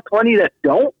there are plenty that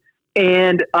don't.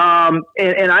 And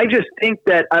I just think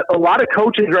that a lot of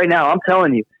coaches right now, I'm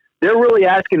telling you, they're really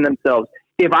asking themselves,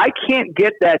 if I can't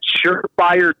get that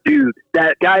surefire dude,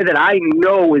 that guy that I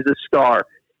know is a star,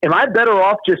 am I better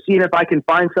off just seeing if I can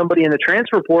find somebody in the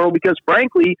transfer portal? Because,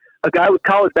 frankly, a guy with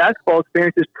college basketball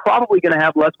experience is probably going to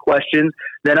have less questions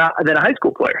than a high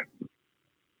school player.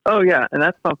 Oh, yeah, and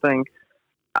that's something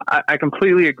I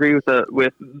completely agree with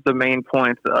the main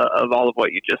points of all of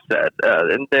what you just said.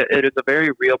 And it is a very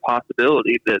real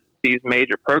possibility that these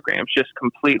major programs just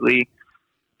completely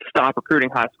stop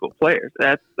recruiting high school players.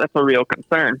 That's a real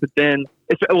concern. But then,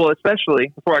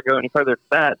 especially, before I go any further to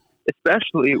that,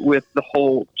 especially with the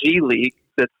whole G League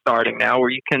that's starting now,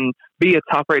 where you can be a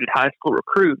top-rated high school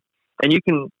recruit, and you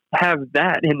can have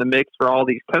that in the mix for all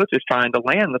these coaches trying to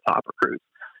land the top recruits.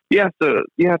 You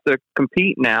have to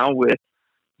compete now with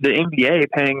the NBA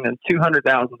paying them $200,000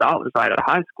 right out of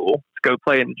high school to go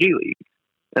play in the G League.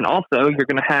 And also, you're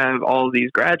going to have all of these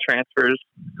grad transfers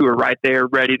who are right there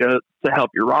ready to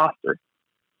help your roster.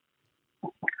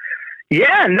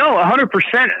 Yeah, no, 100%.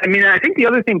 I mean, I think the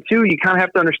other thing, too, you kind of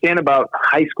have to understand about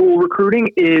high school recruiting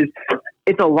is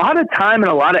it's a lot of time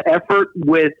and a lot of effort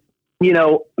with,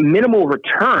 minimal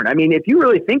return. I mean, if you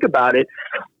really think about it,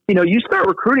 you start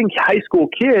recruiting high school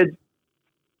kids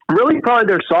really probably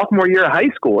their sophomore year of high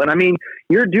school. And I mean,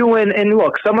 you're doing, and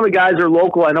look, some of the guys are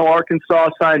local. I know Arkansas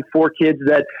signed 4 kids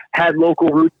that had local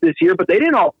roots this year, but they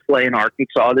didn't all play in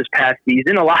Arkansas this past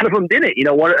season. A lot of them didn't.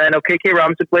 I know KK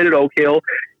Robinson played at Oak Hill,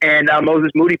 and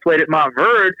Moses Moody played at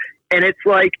Montverde. And it's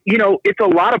like, it's a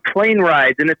lot of plane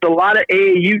rides, and it's a lot of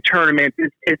AAU tournaments.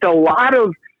 It's a lot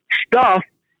of stuff,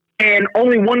 and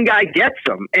only one guy gets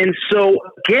them. And so,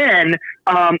 again,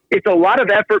 it's a lot of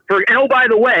effort for – and, oh, by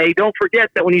the way, don't forget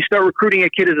that when you start recruiting a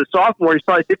kid as a sophomore, he's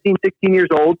probably 15, 16 years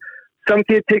old. Some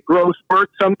kids hit growth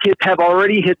spurts. Some kids have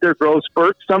already hit their growth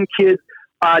spurts. Some kids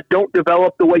don't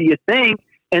develop the way you think.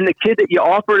 And the kid that you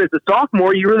offered as a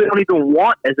sophomore, you really don't even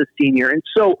want as a senior. And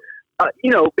so,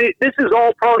 this is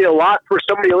all probably a lot for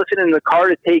somebody listening in the car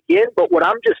to take in. But what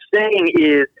I'm just saying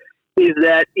is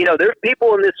that, there's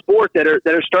people in this sport that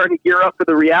are starting to gear up for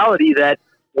the reality that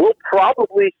we'll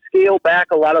probably scale back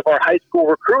a lot of our high school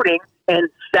recruiting. And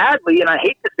sadly, and I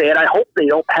hate to say it, I hope they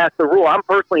don't pass the rule. I'm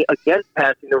personally against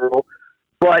passing the rule.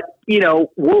 But,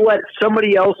 we'll let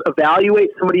somebody else evaluate,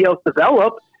 somebody else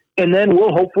develop, and then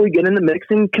we'll hopefully get in the mix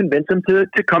and convince them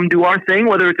to come do our thing,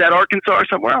 whether it's at Arkansas or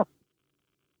somewhere else.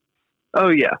 Oh,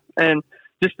 yeah. And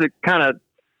just to kind of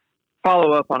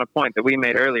follow up on a point that we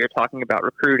made earlier talking about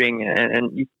recruiting,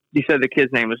 and you said the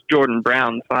kid's name was Jordan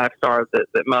Brown, the 5-star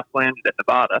that Muss landed at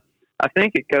Nevada. I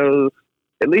think it goes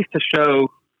at least to show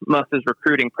Muss's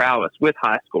recruiting prowess with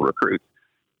high school recruits.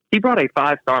 He brought a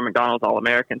 5-star McDonald's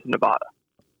All-American to Nevada.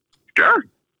 Sure.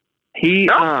 He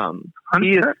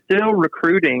is still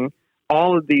recruiting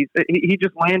all of these. He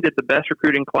just landed the best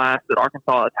recruiting class that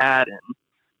Arkansas has had in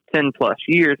 10 plus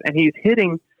years. And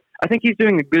I think he's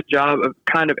doing a good job of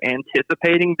kind of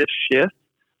anticipating the shift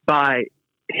by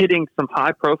hitting some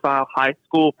high profile high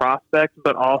school prospects,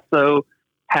 but also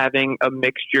having a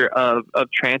mixture of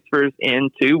transfers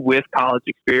into with college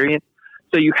experience.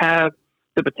 So you have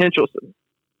the potential.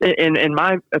 In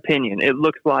my opinion, it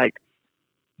looks like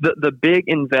the big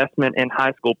investment in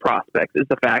high school prospects is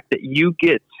the fact that you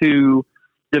get to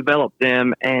develop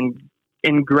them and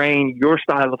ingrain your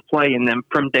style of play in them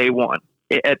from day one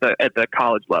at the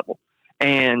college level.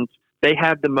 And they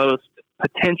have the most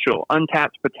potential,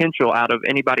 untapped potential out of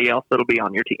anybody else that'll be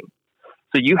on your team.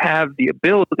 So you have the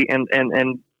ability and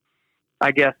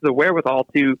I guess the wherewithal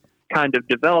to kind of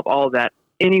develop all of that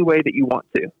any way that you want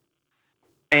to.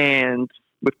 And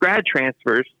with grad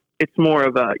transfers, it's more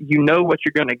of what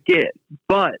you're going to get,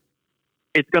 but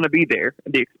it's going to be there.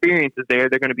 The experience is there.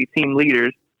 They're going to be team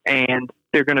leaders, and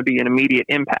they're going to be an immediate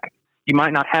impact. You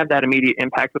might not have that immediate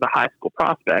impact with a high school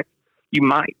prospect. You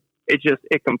might.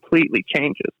 It completely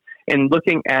changes. And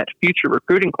looking at future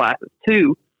recruiting classes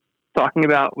too, talking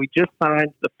about, we just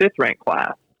signed the 5th ranked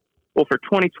class. Well, for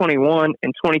 2021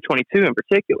 and 2022 in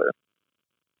particular,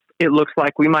 it looks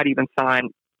like we might even sign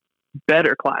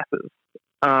better classes.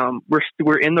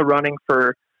 We're in the running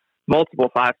for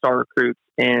multiple 5-star recruits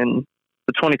in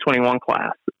the 2021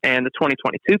 class and the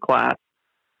 2022 class.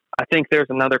 I think there's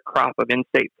another crop of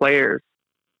in-state players.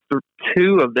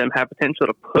 2 of them have potential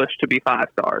to push to be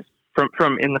 5-stars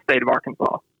from in the state of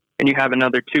Arkansas, and you have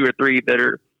another 2 or 3 that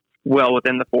are well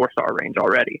within the 4-star range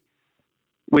already,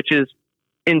 which is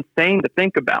insane to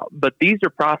think about. But these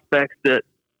are prospects that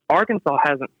Arkansas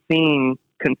hasn't seen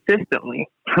consistently.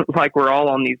 Like, we're all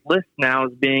on these lists now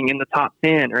as being in the top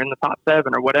 10 or in the top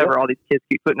 7 or whatever. All these kids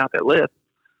keep putting out their lists.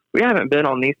 We haven't been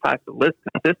on these types of lists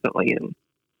consistently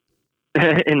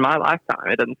in my lifetime.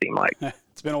 It doesn't seem like.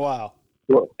 It's been a while.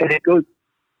 Well, and it goes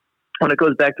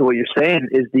back to what you're saying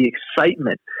is the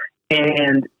excitement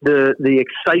and the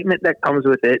excitement that comes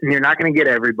with it. And you're not going to get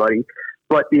everybody,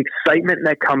 but the excitement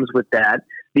that comes with that,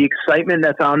 the excitement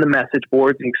that's on the message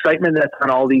boards, the excitement that's on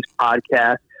all these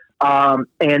podcasts,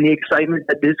 and the excitement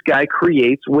that this guy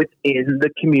creates within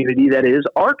the community that is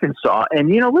Arkansas. And,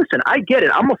 listen, I get it.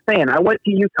 I'm a fan. I went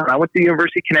to UConn. I went to the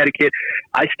University of Connecticut.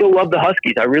 I still love the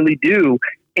Huskies. I really do.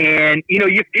 And,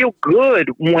 you feel good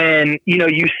when,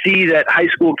 you see that high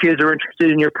school kids are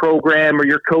interested in your program or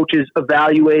your coach is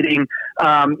evaluating,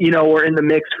 or in the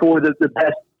mix for the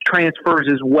best transfers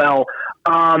as well.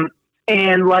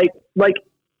 And like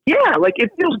yeah, like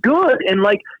it feels good. And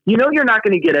like, you know, you're not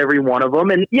going to get every one of them.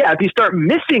 And yeah, if you start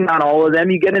missing on all of them,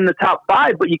 you get in the top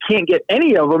 5, but you can't get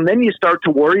any of them. Then you start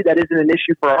to worry. That isn't an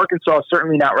issue for Arkansas.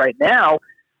 Certainly not right now.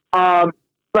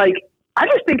 Like, I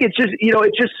just think it's just, you know,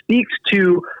 it just speaks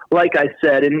to, like I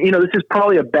said, and, you know, this is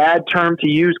probably a bad term to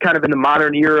use kind of in the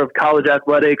modern era of college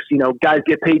athletics. You know, guys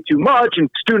get paid too much and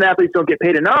student athletes don't get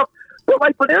paid enough. But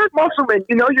like with Eric Musselman,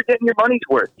 you know, you're getting your money's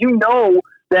worth. You know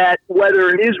that whether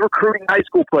it is recruiting high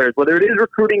school players, whether it is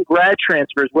recruiting grad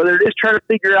transfers, whether it is trying to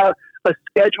figure out a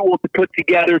schedule to put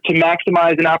together to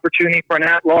maximize an opportunity for an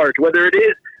at-large, whether it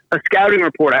is a scouting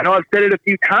report. I know I've said it a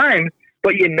few times,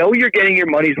 but you know you're getting your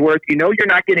money's worth. You know you're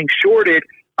not getting shorted.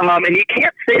 And you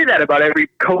can't say that about every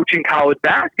coach in college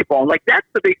basketball. And like, that's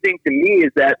the big thing to me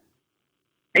is that,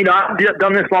 you know, I've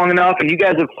done this long enough, and you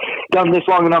guys have done this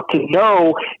long enough to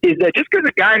know, is that just because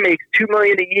a guy makes $2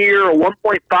 million a year or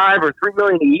 1.5 or $3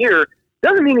 million a year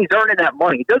doesn't mean he's earning that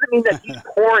money. It doesn't mean that he's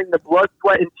pouring the blood,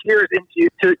 sweat, and tears into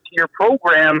to your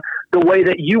program the way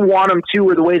that you want him to,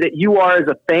 or the way that you are as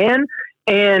a fan.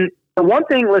 And the one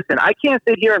thing, listen, I can't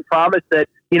sit here and promise that,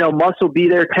 you know, Muss will be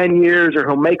there 10 years, or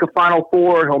he'll make a Final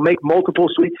Four, or he'll make multiple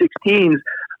Sweet 16s.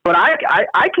 But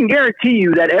I can guarantee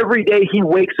you that every day he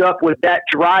wakes up with that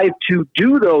drive to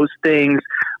do those things.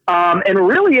 And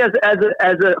really, as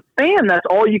a fan, that's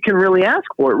all you can really ask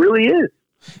for. It really is.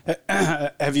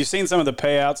 Have you seen some of the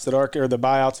payouts that or the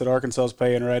buyouts that Arkansas is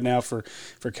paying right now for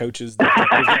coaches?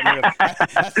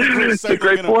 That's a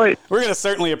great point. We're going to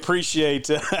certainly appreciate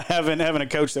having a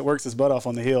coach that works his butt off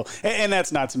on the Hill, and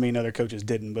that's not to mean other coaches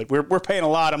didn't, but we're paying a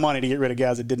lot of money to get rid of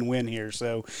guys that didn't win here.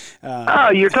 So,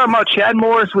 you're talking about Chad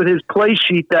Morris with his play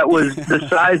sheet that was the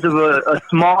size of a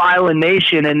small island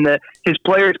nation, and his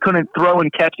players couldn't throw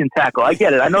and catch and tackle. I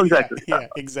get it. I know exactly. Yeah,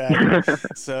 exactly.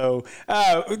 So,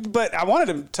 but I wanted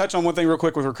to touch on one thing real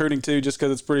quick with recruiting too, just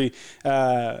because it's pretty,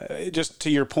 just to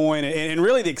your point, and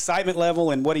really the excitement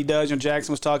level and what he does. You know,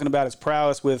 Jackson was talking about his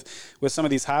prowess with some of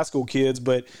these high school kids,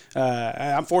 but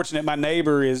I'm fortunate. My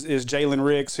neighbor is Jalen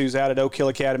Ricks, who's out at Oak Hill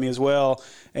Academy as well,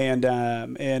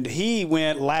 and he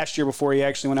went last year before he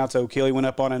actually went out to Oak Hill. He went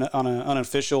up on an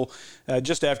unofficial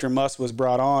just after Muss was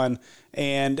brought on.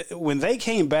 And when they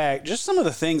came back, just some of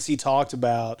the things he talked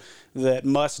about that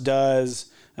Muss does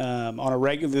on a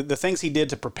regular, the things he did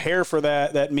to prepare for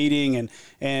that meeting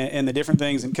and the different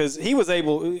things, and because he was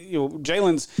able, you know,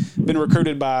 Jalen's been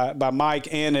recruited by Mike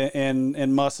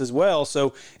and Muss as well,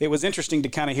 so it was interesting to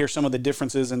kind of hear some of the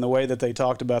differences in the way that they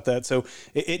talked about that. So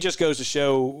it just goes to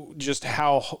show just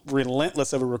how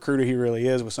relentless of a recruiter he really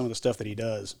is with some of the stuff that he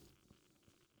does.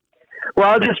 Well,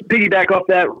 I'll just piggyback off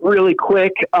that really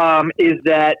quick, is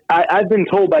that I've been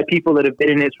told by people that have been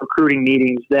in his recruiting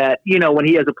meetings that, you know, when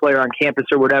he has a player on campus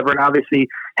or whatever, and obviously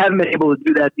haven't been able to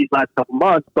do that these last couple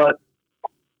months, but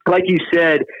like you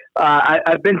said,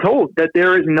 I've been told that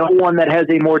there is no one that has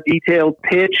a more detailed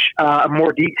pitch, a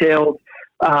more detailed,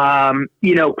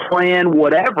 you know, plan,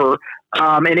 whatever.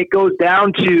 And it goes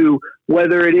down to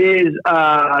whether it is,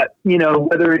 you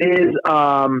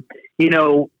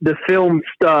know, the film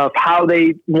stuff, how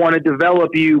they want to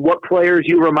develop you, what players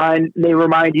they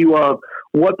remind you of,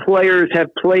 what players have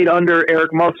played under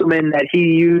Eric Musselman that he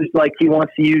used like he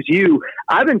wants to use you.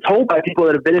 I've been told by people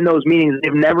that have been in those meetings,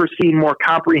 they've never seen more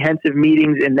comprehensive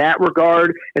meetings in that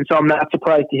regard, and so I'm not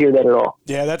surprised to hear that at all.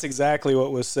 Yeah, that's exactly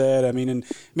what was said. I mean,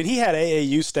 he had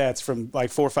AAU stats from like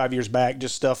 4 or 5 years back,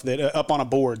 just stuff that up on a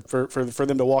board for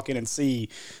them to walk in and see.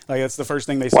 Like, that's the first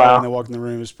thing they saw when they walked in the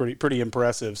room. It was pretty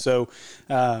impressive. So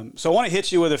I want to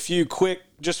hit you with a few quick,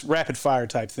 just rapid fire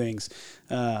type things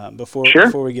before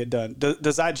we get done.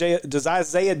 Does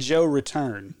Isaiah Joe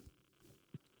return?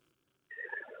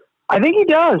 I think he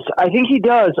does.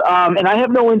 And I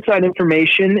have no inside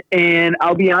information. And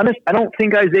I'll be honest, I don't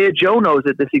think Isaiah Joe knows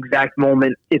at this exact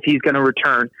moment if he's going to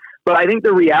return. But I think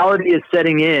the reality is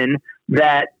setting in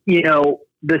that, you know,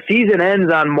 the season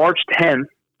ends on March 10th.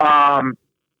 And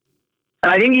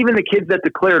I think even the kids that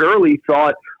declared early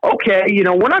thought, okay, you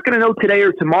know, we're not going to know today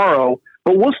or tomorrow,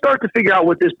 but we'll start to figure out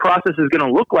what this process is going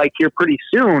to look like here pretty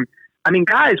soon. I mean,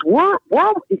 guys, we're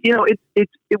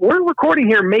recording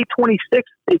here May 26th.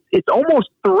 It's almost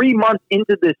 3 months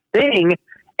into this thing,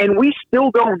 and we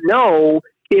still don't know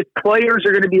if players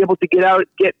are going to be able to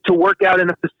get to work out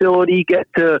in a facility, get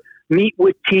to meet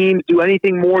with teams, do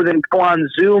anything more than go on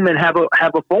Zoom and have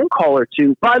a phone call or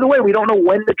two. By the way, we don't know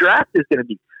when the draft is going to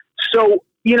be. So,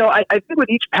 you know, I think with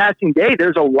each passing day,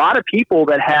 there's a lot of people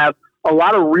that have a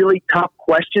lot of really tough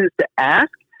questions to ask.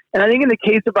 And I think in the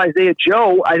case of Isaiah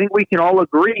Joe, I think we can all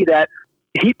agree that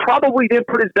he probably didn't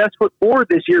put his best foot forward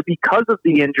this year because of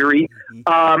the injury.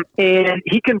 And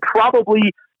he can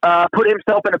probably put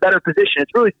himself in a better position.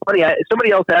 It's really funny.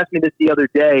 Somebody else asked me this the other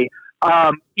day.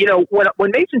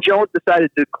 When Mason Jones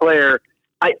decided to declare,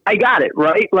 I got it,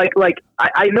 right?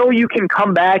 I know you can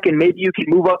come back and maybe you can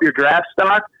move up your draft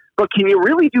stock, but can you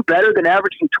really do better than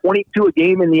averaging 22 a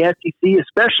game in the SEC,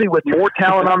 especially with more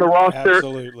talent on the roster?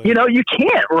 Absolutely. You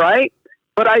can't, right?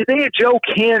 But Isaiah Joe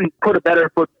can put a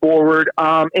better foot forward.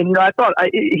 I thought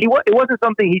it wasn't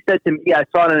something he said to me. I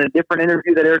saw it in a different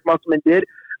interview that Eric Musselman did.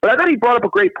 But I thought he brought up a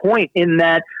great point in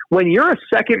that when you're a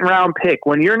second-round pick,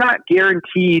 when you're not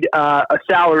guaranteed a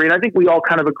salary, and I think we all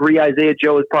kind of agree Isaiah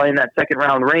Joe is probably in that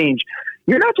second-round range,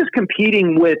 you're not just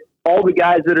competing with all the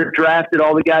guys that are drafted,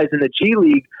 all the guys in the G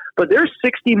League, but there's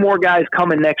 60 more guys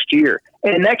coming next year.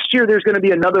 And next year there's going to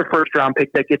be another first-round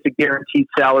pick that gets a guaranteed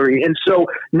salary. And so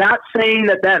not saying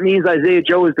that means Isaiah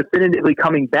Joe is definitively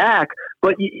coming back,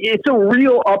 but it's a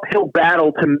real uphill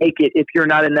battle to make it if you're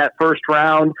not in that first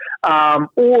round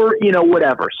or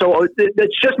whatever. So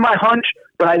that's just my hunch,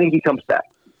 but I think he comes back.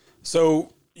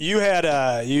 So you had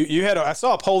I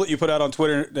saw a poll that you put out on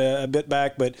Twitter a bit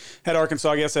back, but had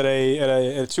Arkansas, I guess, at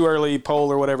a too early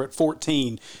poll or whatever at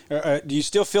 14. Do you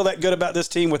still feel that good about this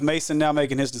team with Mason now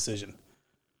making his decision?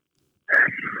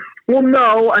 Well,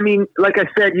 no. I mean, like I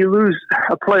said, you lose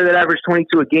a player that averaged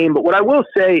 22 a game. But what I will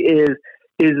say is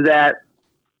that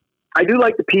I do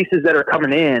like the pieces that are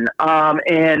coming in.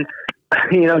 And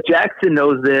Jackson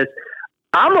knows this.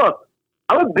 I'm a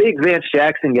big Vance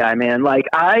Jackson guy, man. Like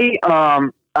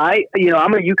I'm a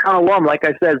UConn alum. Like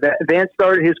I said, Vance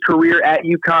started his career at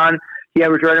UConn. He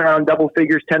averaged right around double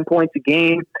figures, 10 points a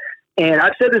game. And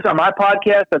I've said this on my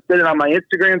podcast. I've said it on my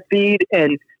Instagram feed.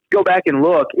 And go back and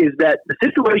look, is that the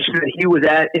situation that he was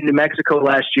at in New Mexico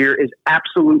last year is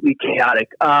absolutely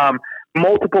chaotic.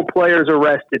 Multiple players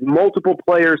arrested, multiple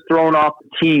players thrown off the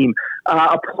team,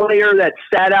 a player that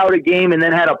sat out a game and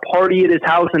then had a party at his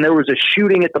house and there was a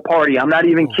shooting at the party. I'm not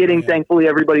even kidding. Man. Thankfully,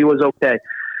 everybody was okay.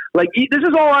 This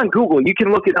is all on Google. You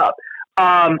can look it up.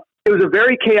 It was a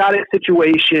very chaotic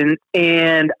situation,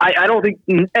 and I don't think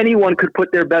anyone could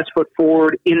put their best foot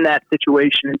forward in that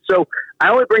situation. And so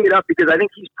I only bring it up because I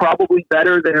think he's probably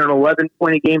better than an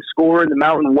 11-point-a-game scorer in the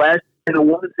Mountain West. And the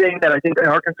one thing that I think an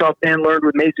Arkansas fan learned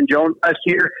with Mason Jones last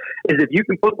year is if you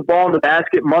can put the ball in the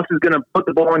basket, Muss is going to put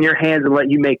the ball in your hands and let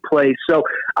you make plays. So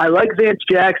I like Vance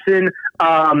Jackson.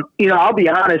 I'll be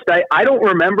honest, I don't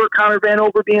remember Connor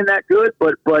Vanover being that good,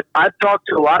 but I've talked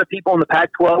to a lot of people in the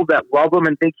Pac-12 that love him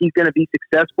and think he's going to be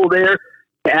successful there.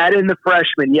 You add in the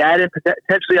freshman, you add in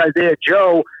potentially Isaiah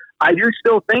Joe. I do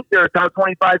still think they're a top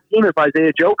 25 team if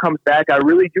Isaiah Joe comes back. I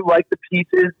really do like the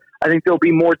pieces. I think they'll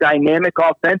be more dynamic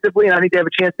offensively, and I think they have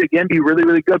a chance to, again, be really,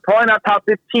 really good. Probably not top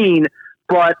 15,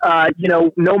 but,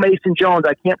 no Mason Jones.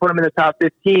 I can't put him in the top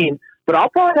 15, but I'll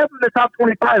probably have him in the top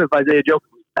 25 if Isaiah Joe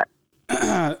comes back.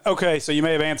 Okay, so you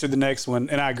may have answered the next one,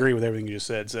 and I agree with everything you just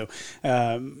said. So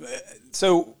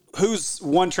who's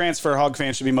one transfer Hog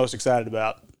fans should be most excited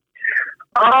about?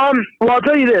 Well, I'll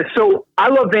tell you this. So I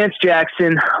love Vance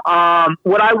Jackson.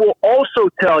 What I will also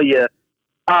tell you,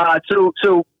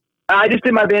 so I just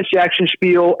did my Vance Jackson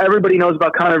spiel. Everybody knows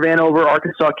about Connor Vanover,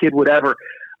 Arkansas kid, whatever.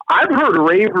 I've heard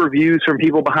rave reviews from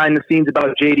people behind the scenes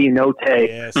about JD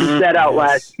Notae, who sat out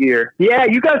last year. Yeah,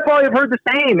 you guys probably have heard the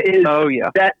same.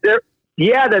 That they're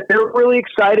really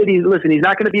excited. He's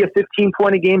not going to be a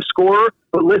 15-point-a-game scorer,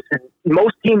 but listen,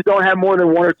 most teams don't have more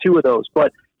than one or two of those.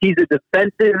 But he's a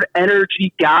defensive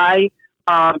energy guy.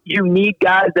 You need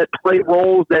guys that play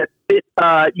roles that fit,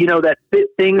 that fit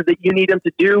things that you need them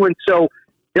to do, and so.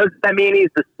 Does that mean he's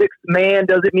the sixth man?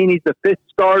 Does it mean he's the fifth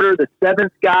starter, the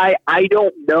seventh guy? I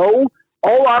don't know.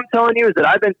 All I'm telling you is that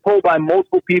I've been told by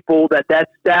multiple people that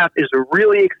staff is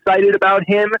really excited about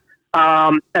him.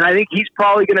 And I think he's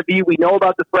probably going to be, we know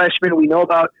about the freshmen. We know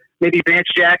about maybe Vance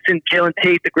Jackson, Jalen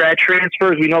Tate, the grad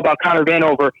transfers. We know about Connor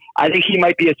Vanover. I think he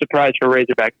might be a surprise for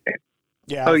Razorback fans.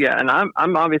 Yeah. Oh, yeah. And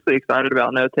I'm obviously excited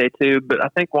about Notae, too. But I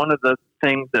think one of the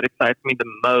things that excites me the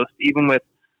most, even with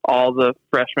all the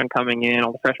freshmen coming in,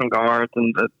 all the freshman guards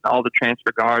and all the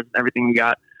transfer guards and everything we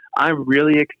got, I'm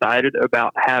really excited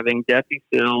about having Jesse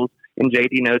Sills and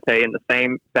JD Notae in the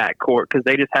same backcourt because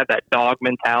they just have that dog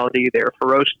mentality. They're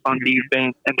ferocious on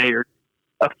defense, and they are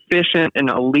efficient and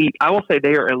elite. I will say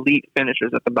they are elite finishers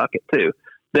at the bucket, too.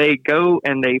 They go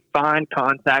and they find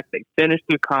contact, they finish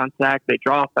through contact, they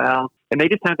draw fouls, and they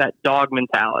just have that dog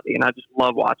mentality, and I just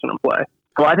love watching them play.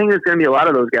 Well, I think there's going to be a lot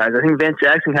of those guys. I think Vance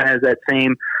Jackson kind of has that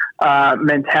same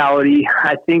mentality.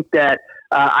 I think that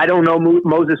I don't know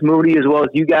Moses Moody as well as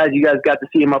you guys. You guys got to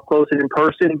see him up close and in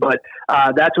person, but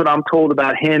that's what I'm told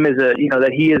about him is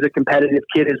that he is a competitive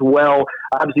kid as well.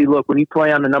 Obviously, look, when you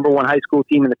play on the number one high school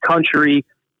team in the country,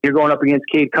 You're going up against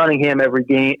Cade Cunningham every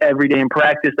day in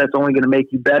practice. That's only going to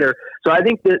make you better. So I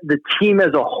think that the team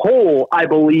as a whole, I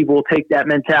believe, will take that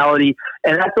mentality.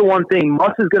 And that's the one thing.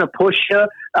 Muss is going to push you.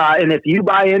 And if you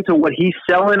buy into what he's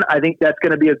selling, I think that's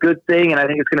going to be a good thing. And I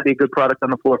think it's going to be a good product on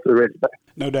the floor for the Razorbacks.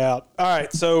 No doubt. All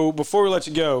right. So before we let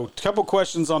you go, a couple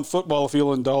questions on football, if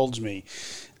you'll indulge me.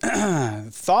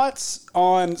 Thoughts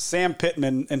on Sam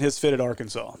Pittman and his fit at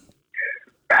Arkansas?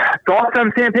 Thoughts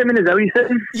on Sam Pittman? Is that what you said?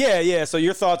 Yeah. So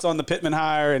your thoughts on the Pittman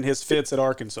hire and his fits at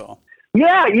Arkansas?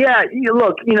 Yeah.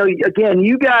 Look, again,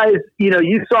 you guys,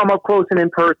 you saw him up close and in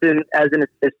person as an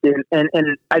assistant,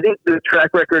 and I think the track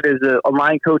record as a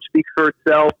line coach speaks for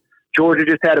itself. Georgia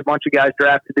just had a bunch of guys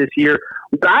drafted this year.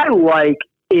 What I like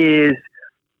is,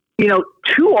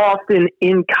 too often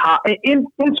in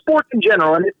sports in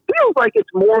general, and it feels like it's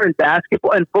more in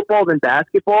basketball and football than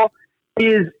basketball,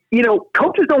 is,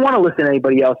 coaches don't want to listen to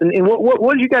anybody else. And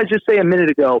what did you guys just say a minute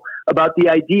ago about the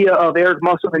idea of Eric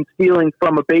Musselman stealing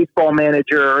from a baseball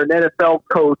manager or an NFL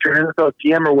coach or an NFL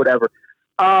GM or whatever?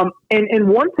 And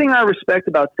one thing I respect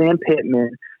about Sam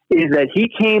Pittman is that he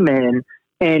came in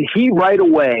and he right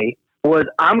away was,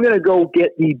 I'm going to go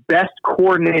get the best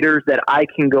coordinators that I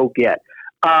can go get.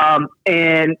 Kendall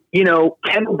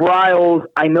Briles,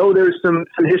 I know there's some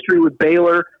history with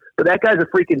Baylor, but that guy's a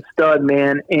freaking stud,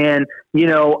 man. And,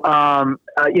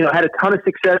 had a ton of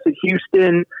success at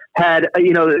Houston,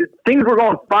 things were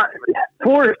going fine.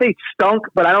 Florida State stunk,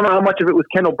 but I don't know how much of it was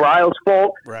Kendall Briles'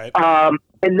 fault. Right.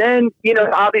 And then,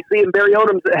 obviously, and Barry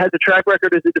Odom has a track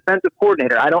record as a defensive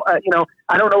coordinator. I don't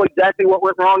know exactly what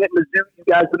went wrong at Mizzou. You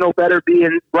guys would know better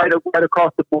being right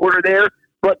across the border there.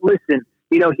 But listen,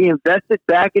 he invested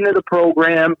back into the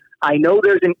program. I know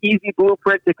there's an easy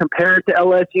blueprint to compare it to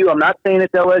LSU. I'm not saying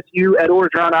it's LSU. Ed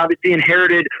Orgeron obviously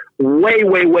inherited way,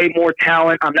 way, way more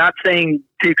talent. I'm not saying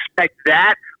to expect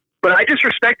that, but I just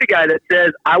respect a guy that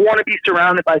says, I want to be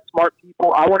surrounded by smart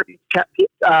people. I want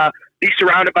to be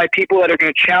surrounded by people that are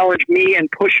going to challenge me and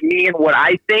push me in what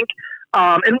I think.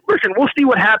 And listen, we'll see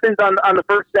what happens on the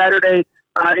first Saturday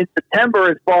in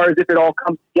September as far as if it all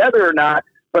comes together or not.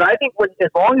 But I think as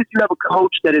long as you have a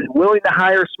coach that is willing to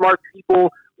hire smart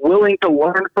people, willing to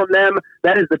learn from them,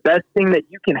 that is the best thing that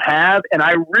you can have. And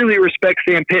I really respect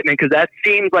Sam Pittman because that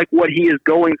seems like what he is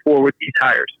going for with these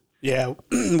hires. Yeah,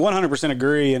 100%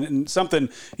 agree. And something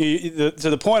to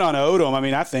the point on Odom,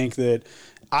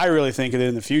 I really think that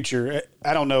in the future,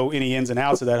 I don't know any ins and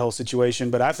outs of that whole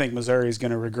situation, but I think Missouri is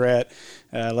going to regret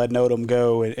letting Odom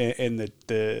go and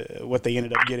what they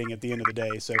ended up getting at the end of the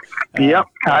day. So,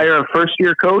 hire a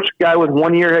first-year coach, guy with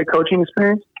 1 year head coaching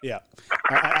experience. Yeah,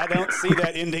 I don't see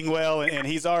that ending well, and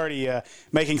he's already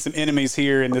making some enemies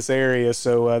here in this area.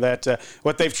 So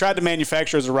what they've tried to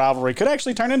manufacture as a rivalry could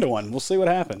actually turn into one. We'll see what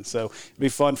happens. So it'll be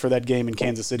fun for that game in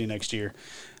Kansas City next year.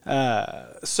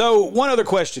 So one other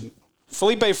question.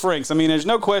 Felipe Franks, there's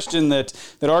no question that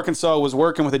Arkansas was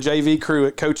working with a JV crew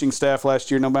at coaching staff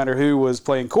last year, no matter who was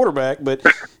playing quarterback. But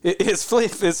is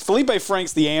Felipe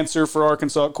Franks the answer for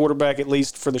Arkansas at quarterback, at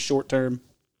least for the short term?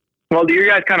 Well, to your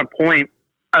guys' kind of point,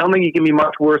 I don't think he can be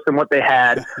much worse than what they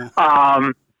had.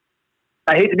 I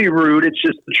hate to be rude. It's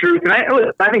just the truth. And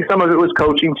I think some of it was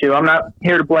coaching, too. I'm not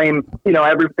here to blame,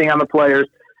 everything on the players.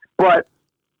 But,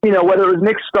 whether it was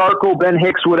Nick Starkel, Ben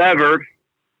Hicks, whatever,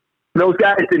 those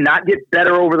guys did not get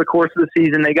better over the course of the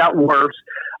season. They got worse.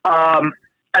 I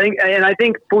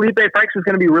think Felipe Franks is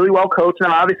going to be really well coached.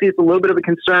 Now, obviously, it's a little bit of a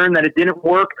concern that it didn't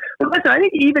work. But listen, I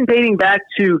think even dating back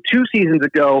to 2 seasons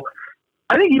ago,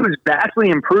 I think he was vastly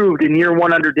improved in year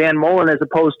one under Dan Mullen as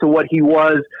opposed to what he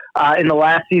was in the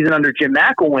last season under Jim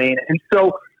McElwain. And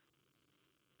so,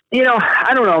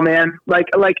 I don't know, man. I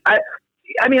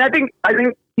think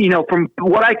from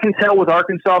what I can tell with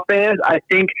Arkansas fans, I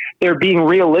think they're being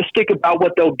realistic about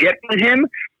what they'll get from him.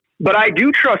 But I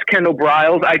do trust Kendall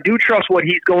Briles. I do trust what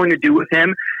he's going to do with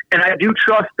him, and I do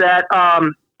trust that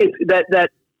that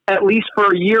at least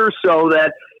for a year or so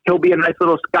that he'll be a nice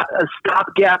little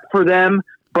stopgap for them.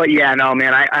 But yeah, no,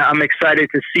 man, I'm excited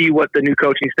to see what the new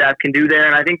coaching staff can do there,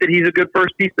 and I think that he's a good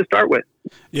first piece to start with.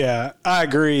 Yeah, I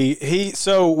agree.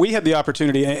 So we had the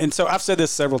opportunity, and so I've said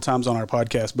this several times on our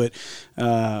podcast, but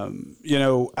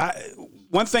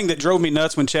one thing that drove me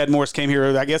nuts when Chad Morris came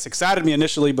here, I guess excited me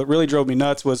initially, but really drove me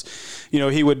nuts was,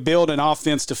 he would build an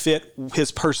offense to fit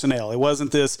his personnel. It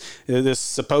wasn't this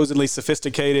supposedly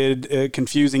sophisticated,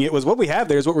 confusing. It was what we have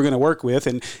there is what we're going to work with.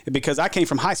 And because I came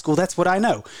from high school, that's what I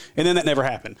know. And then that never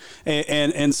happened.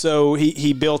 And so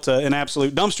he built an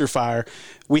absolute dumpster fire.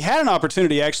 we had an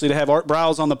opportunity actually to have Art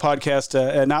Briles on the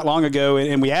podcast not long ago,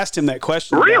 and we asked him that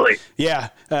question. Really? Yeah,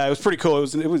 it was pretty cool.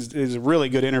 It was a really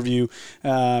good interview,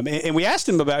 and we asked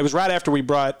him about. It was right after we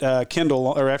brought Kendall,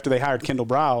 or after they hired Kendall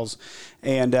Briles,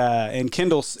 and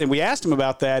we asked him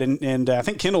about that, and I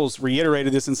think Kendall's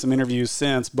reiterated this in some interviews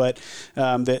since. But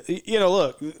that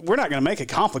look, we're not going to make it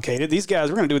complicated. These guys,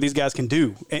 we're going to do what these guys can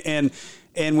do, and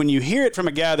when you hear it from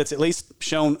a guy that's at least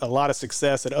shown a lot of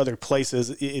success at other places,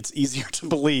 it's easier to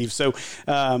believe. So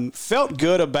felt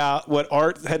good about what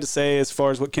Art had to say as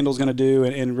far as what Kendall's going to do,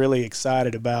 and really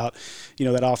excited about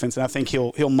that offense. And I think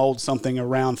he'll mold something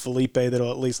around Felipe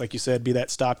that'll at least, like you said, be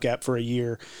that stopgap for a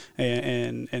year,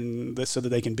 and so that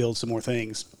they can build some more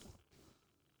things.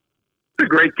 A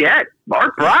great get,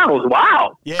 Art Briles.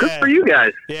 Wow, yeah. Good for you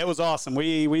guys. Yeah, it was awesome.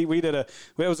 We did it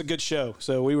was a good show,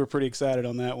 so we were pretty excited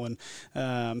on that one.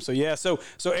 So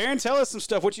Aaron, tell us some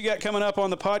stuff. What you got coming up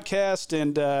on the podcast,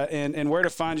 and where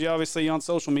to find you, obviously on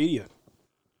social media.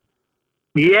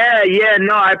 Yeah,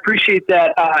 no, I appreciate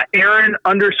that.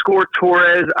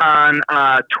 Aaron_Torres on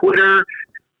Twitter.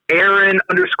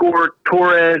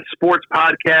 Aaron_Torres Sports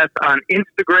Podcast on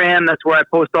Instagram. That's where I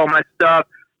post all my stuff.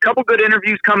 Couple good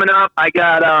interviews coming up. I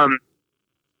got, I'm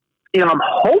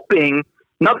hoping,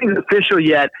 nothing's official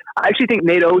yet. I actually think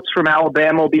Nate Oates from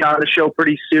Alabama will be on the show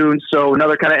pretty soon. So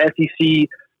another kind of SEC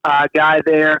guy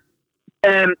there.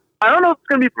 And I don't know if it's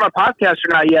going to be for my podcast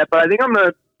or not yet, but I think I'm going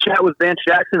to chat with Vance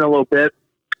Jackson a little bit,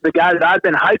 the guy that I've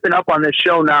been hyping up on this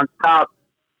show nonstop.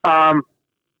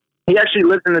 He actually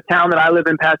lives in the town that I live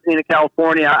in, Pasadena,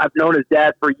 California. I've known his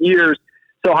dad for years.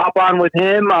 So hop on with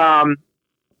him.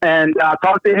 And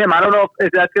talk to him. I don't know if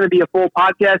that's going to be a full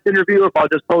podcast interview, or if I'll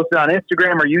just post it on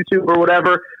Instagram or YouTube or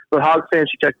whatever. But Hogs fans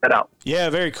should check that out. Yeah,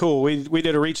 very cool. We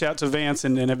did a reach out to Vance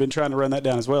and have been trying to run that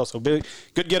down as well. So good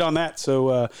get on that.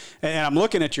 So and I'm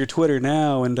looking at your Twitter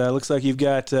now, and looks like you've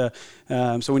got. So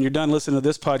when you're done listening to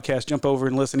this podcast, jump over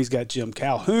and listen. He's got Jim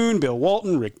Calhoun, Bill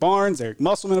Walton, Rick Barnes, Eric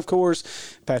Musselman, of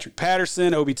course, Patrick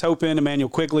Patterson, Obi Toppin, Emmanuel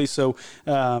Quigley. So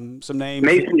some names.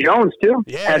 Mason Jones too.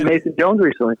 Yeah, had Mason Jones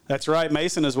recently. That's right,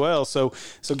 Mason as well. So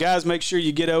guys, make sure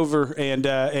you get over and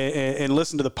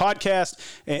listen to the podcast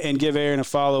and give Aaron a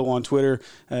follow on Twitter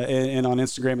and on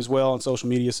Instagram as well, on social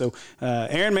media. So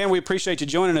Aaron, man, we appreciate you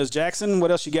joining us. Jackson, what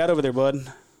else you got over there, bud?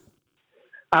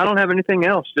 I don't have anything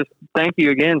else. Just thank you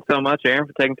again so much, Aaron,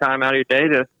 for taking time out of your day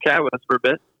to chat with us for a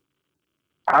bit.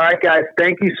 All right, guys.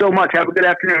 Thank you so much. Have a good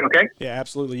afternoon, okay? Yeah,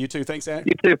 absolutely. You too. Thanks, Aaron.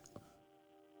 You too.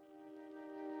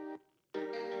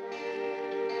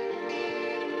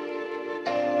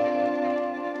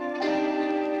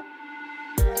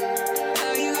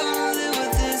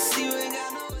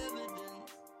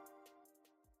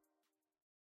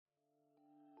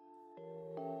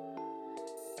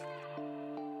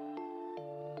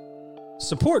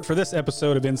 Support for this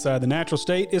episode of Inside the Natural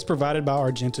State is provided by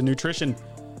Argenta Nutrition.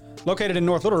 Located in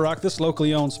North Little Rock, this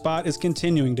locally owned spot is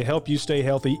continuing to help you stay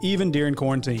healthy even during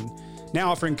quarantine.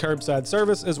 Now offering curbside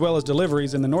service as well as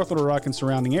deliveries in the North Little Rock and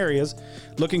surrounding areas.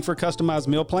 Looking for a customized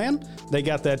meal plan? They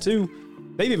got that too.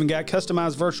 They've even got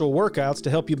customized virtual workouts to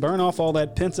help you burn off all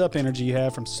that pent-up energy you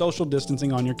have from social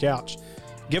distancing on your couch.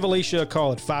 Give Alicia a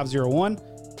call at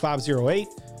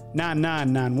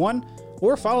 501-508-9991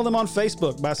 or follow them on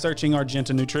Facebook by searching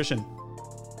Argenta Nutrition.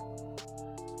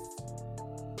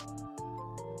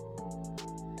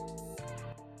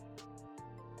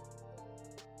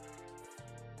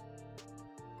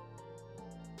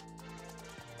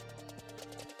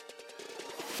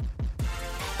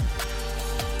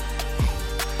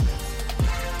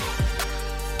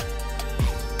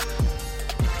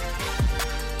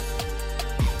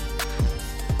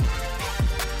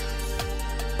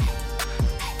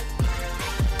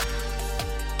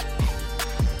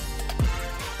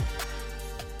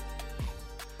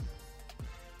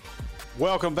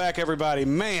 Welcome back, everybody.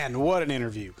 Man, what an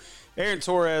interview. Aaron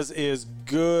Torres is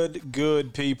good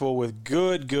people with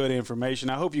good information.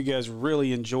 I hope you guys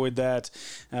really enjoyed that.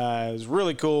 It was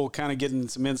really cool kind of getting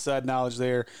some inside knowledge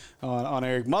there on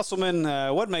Eric Musselman,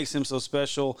 what makes him so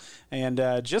special, and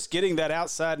just getting that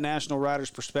outside national writer's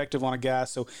perspective on a guy.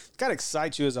 So it kind of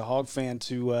excites you as a Hog fan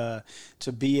to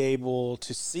be able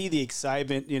to see the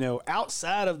excitement,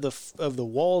 outside of the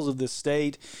walls of the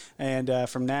state and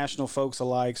from national folks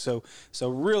alike. So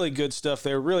really good stuff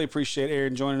there. Really appreciate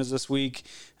Aaron joining us this week.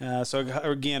 So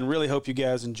again, really hope you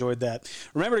guys enjoyed that.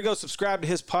 Remember to go subscribe to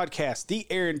his podcast, the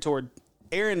Aaron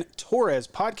Torres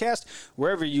podcast,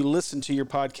 wherever you listen to your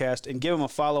podcast, and give him a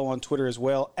follow on Twitter as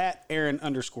well at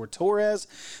Aaron_Torres.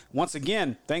 Once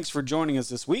again, thanks for joining us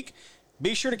this week.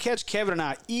 Be sure to catch Kevin and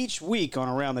I each week on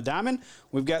Around the Diamond.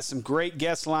 We've got some great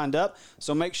guests lined up,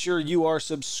 so make sure you are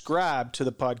subscribed to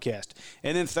the podcast.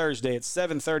 And then Thursday at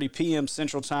 7:30 p.m.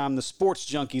 Central Time, the Sports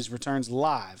Junkies returns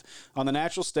live on the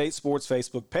Natural State Sports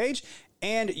Facebook page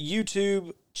and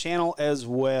YouTube channel as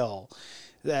well.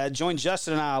 Join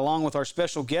Justin and I along with our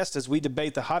special guest as we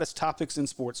debate the hottest topics in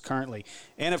sports currently.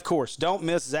 And, of course, don't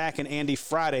miss Zach and Andy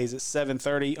Fridays at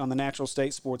 7:30 on the Natural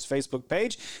State Sports Facebook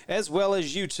page as well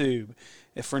as YouTube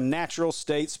for Natural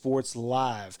State Sports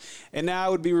Live. And now I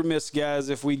would be remiss, guys,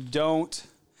 if we don't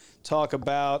talk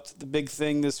about the big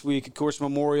thing this week, of course,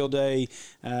 Memorial Day.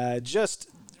 Just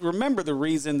remember the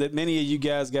reason that many of you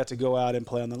guys got to go out and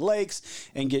play on the lakes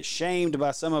and get shamed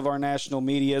by some of our national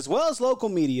media as well as local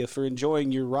media for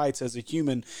enjoying your rights as a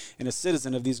human and a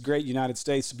citizen of these great United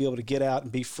States to be able to get out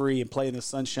and be free and play in the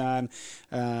sunshine.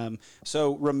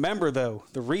 So remember, though,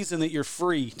 the reason that you're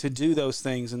free to do those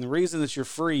things and the reason that you're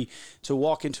free to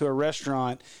walk into a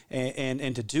restaurant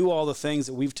and to do all the things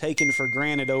that we've taken for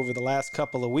granted over the last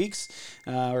couple of weeks,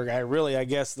 or really, I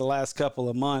guess, the last couple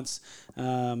of months,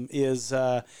 is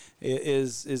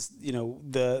you know,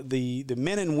 the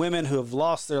men and women who have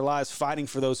lost their lives fighting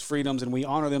for those freedoms, and we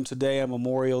honor them today on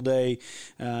Memorial Day.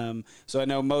 So I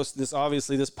know this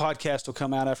podcast will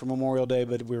come out after Memorial Day,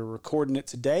 but we're recording it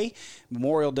today,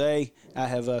 Memorial Day. I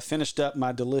have finished up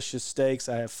my delicious steaks.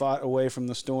 I have fought away from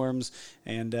the storms,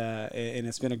 and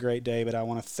it's been a great day. But I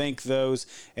want to thank those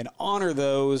and honor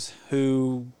those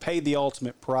who paid the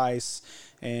ultimate price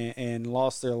and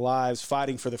lost their lives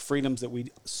fighting for the freedoms that we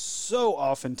so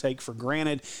often take for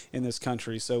granted in this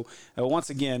country. So once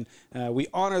again, we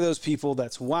honor those people.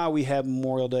 That's why we have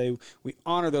Memorial Day. We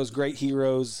honor those great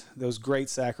heroes, those great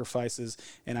sacrifices,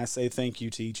 and I say thank you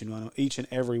to each and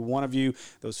every one of you,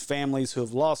 those families who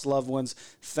have lost loved ones.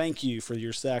 Thank you for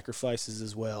your sacrifices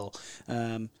as well.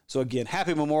 So again,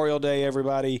 happy Memorial Day,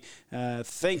 everybody.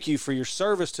 Thank you for your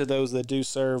service to those that do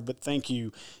serve, but thank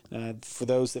you for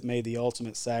those that made the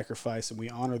ultimate sacrifice, and we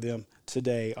honor them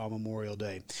today on Memorial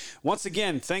Day. Once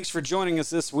again, thanks for joining us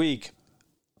this week.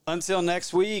 Until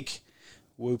next week,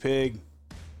 woo pig.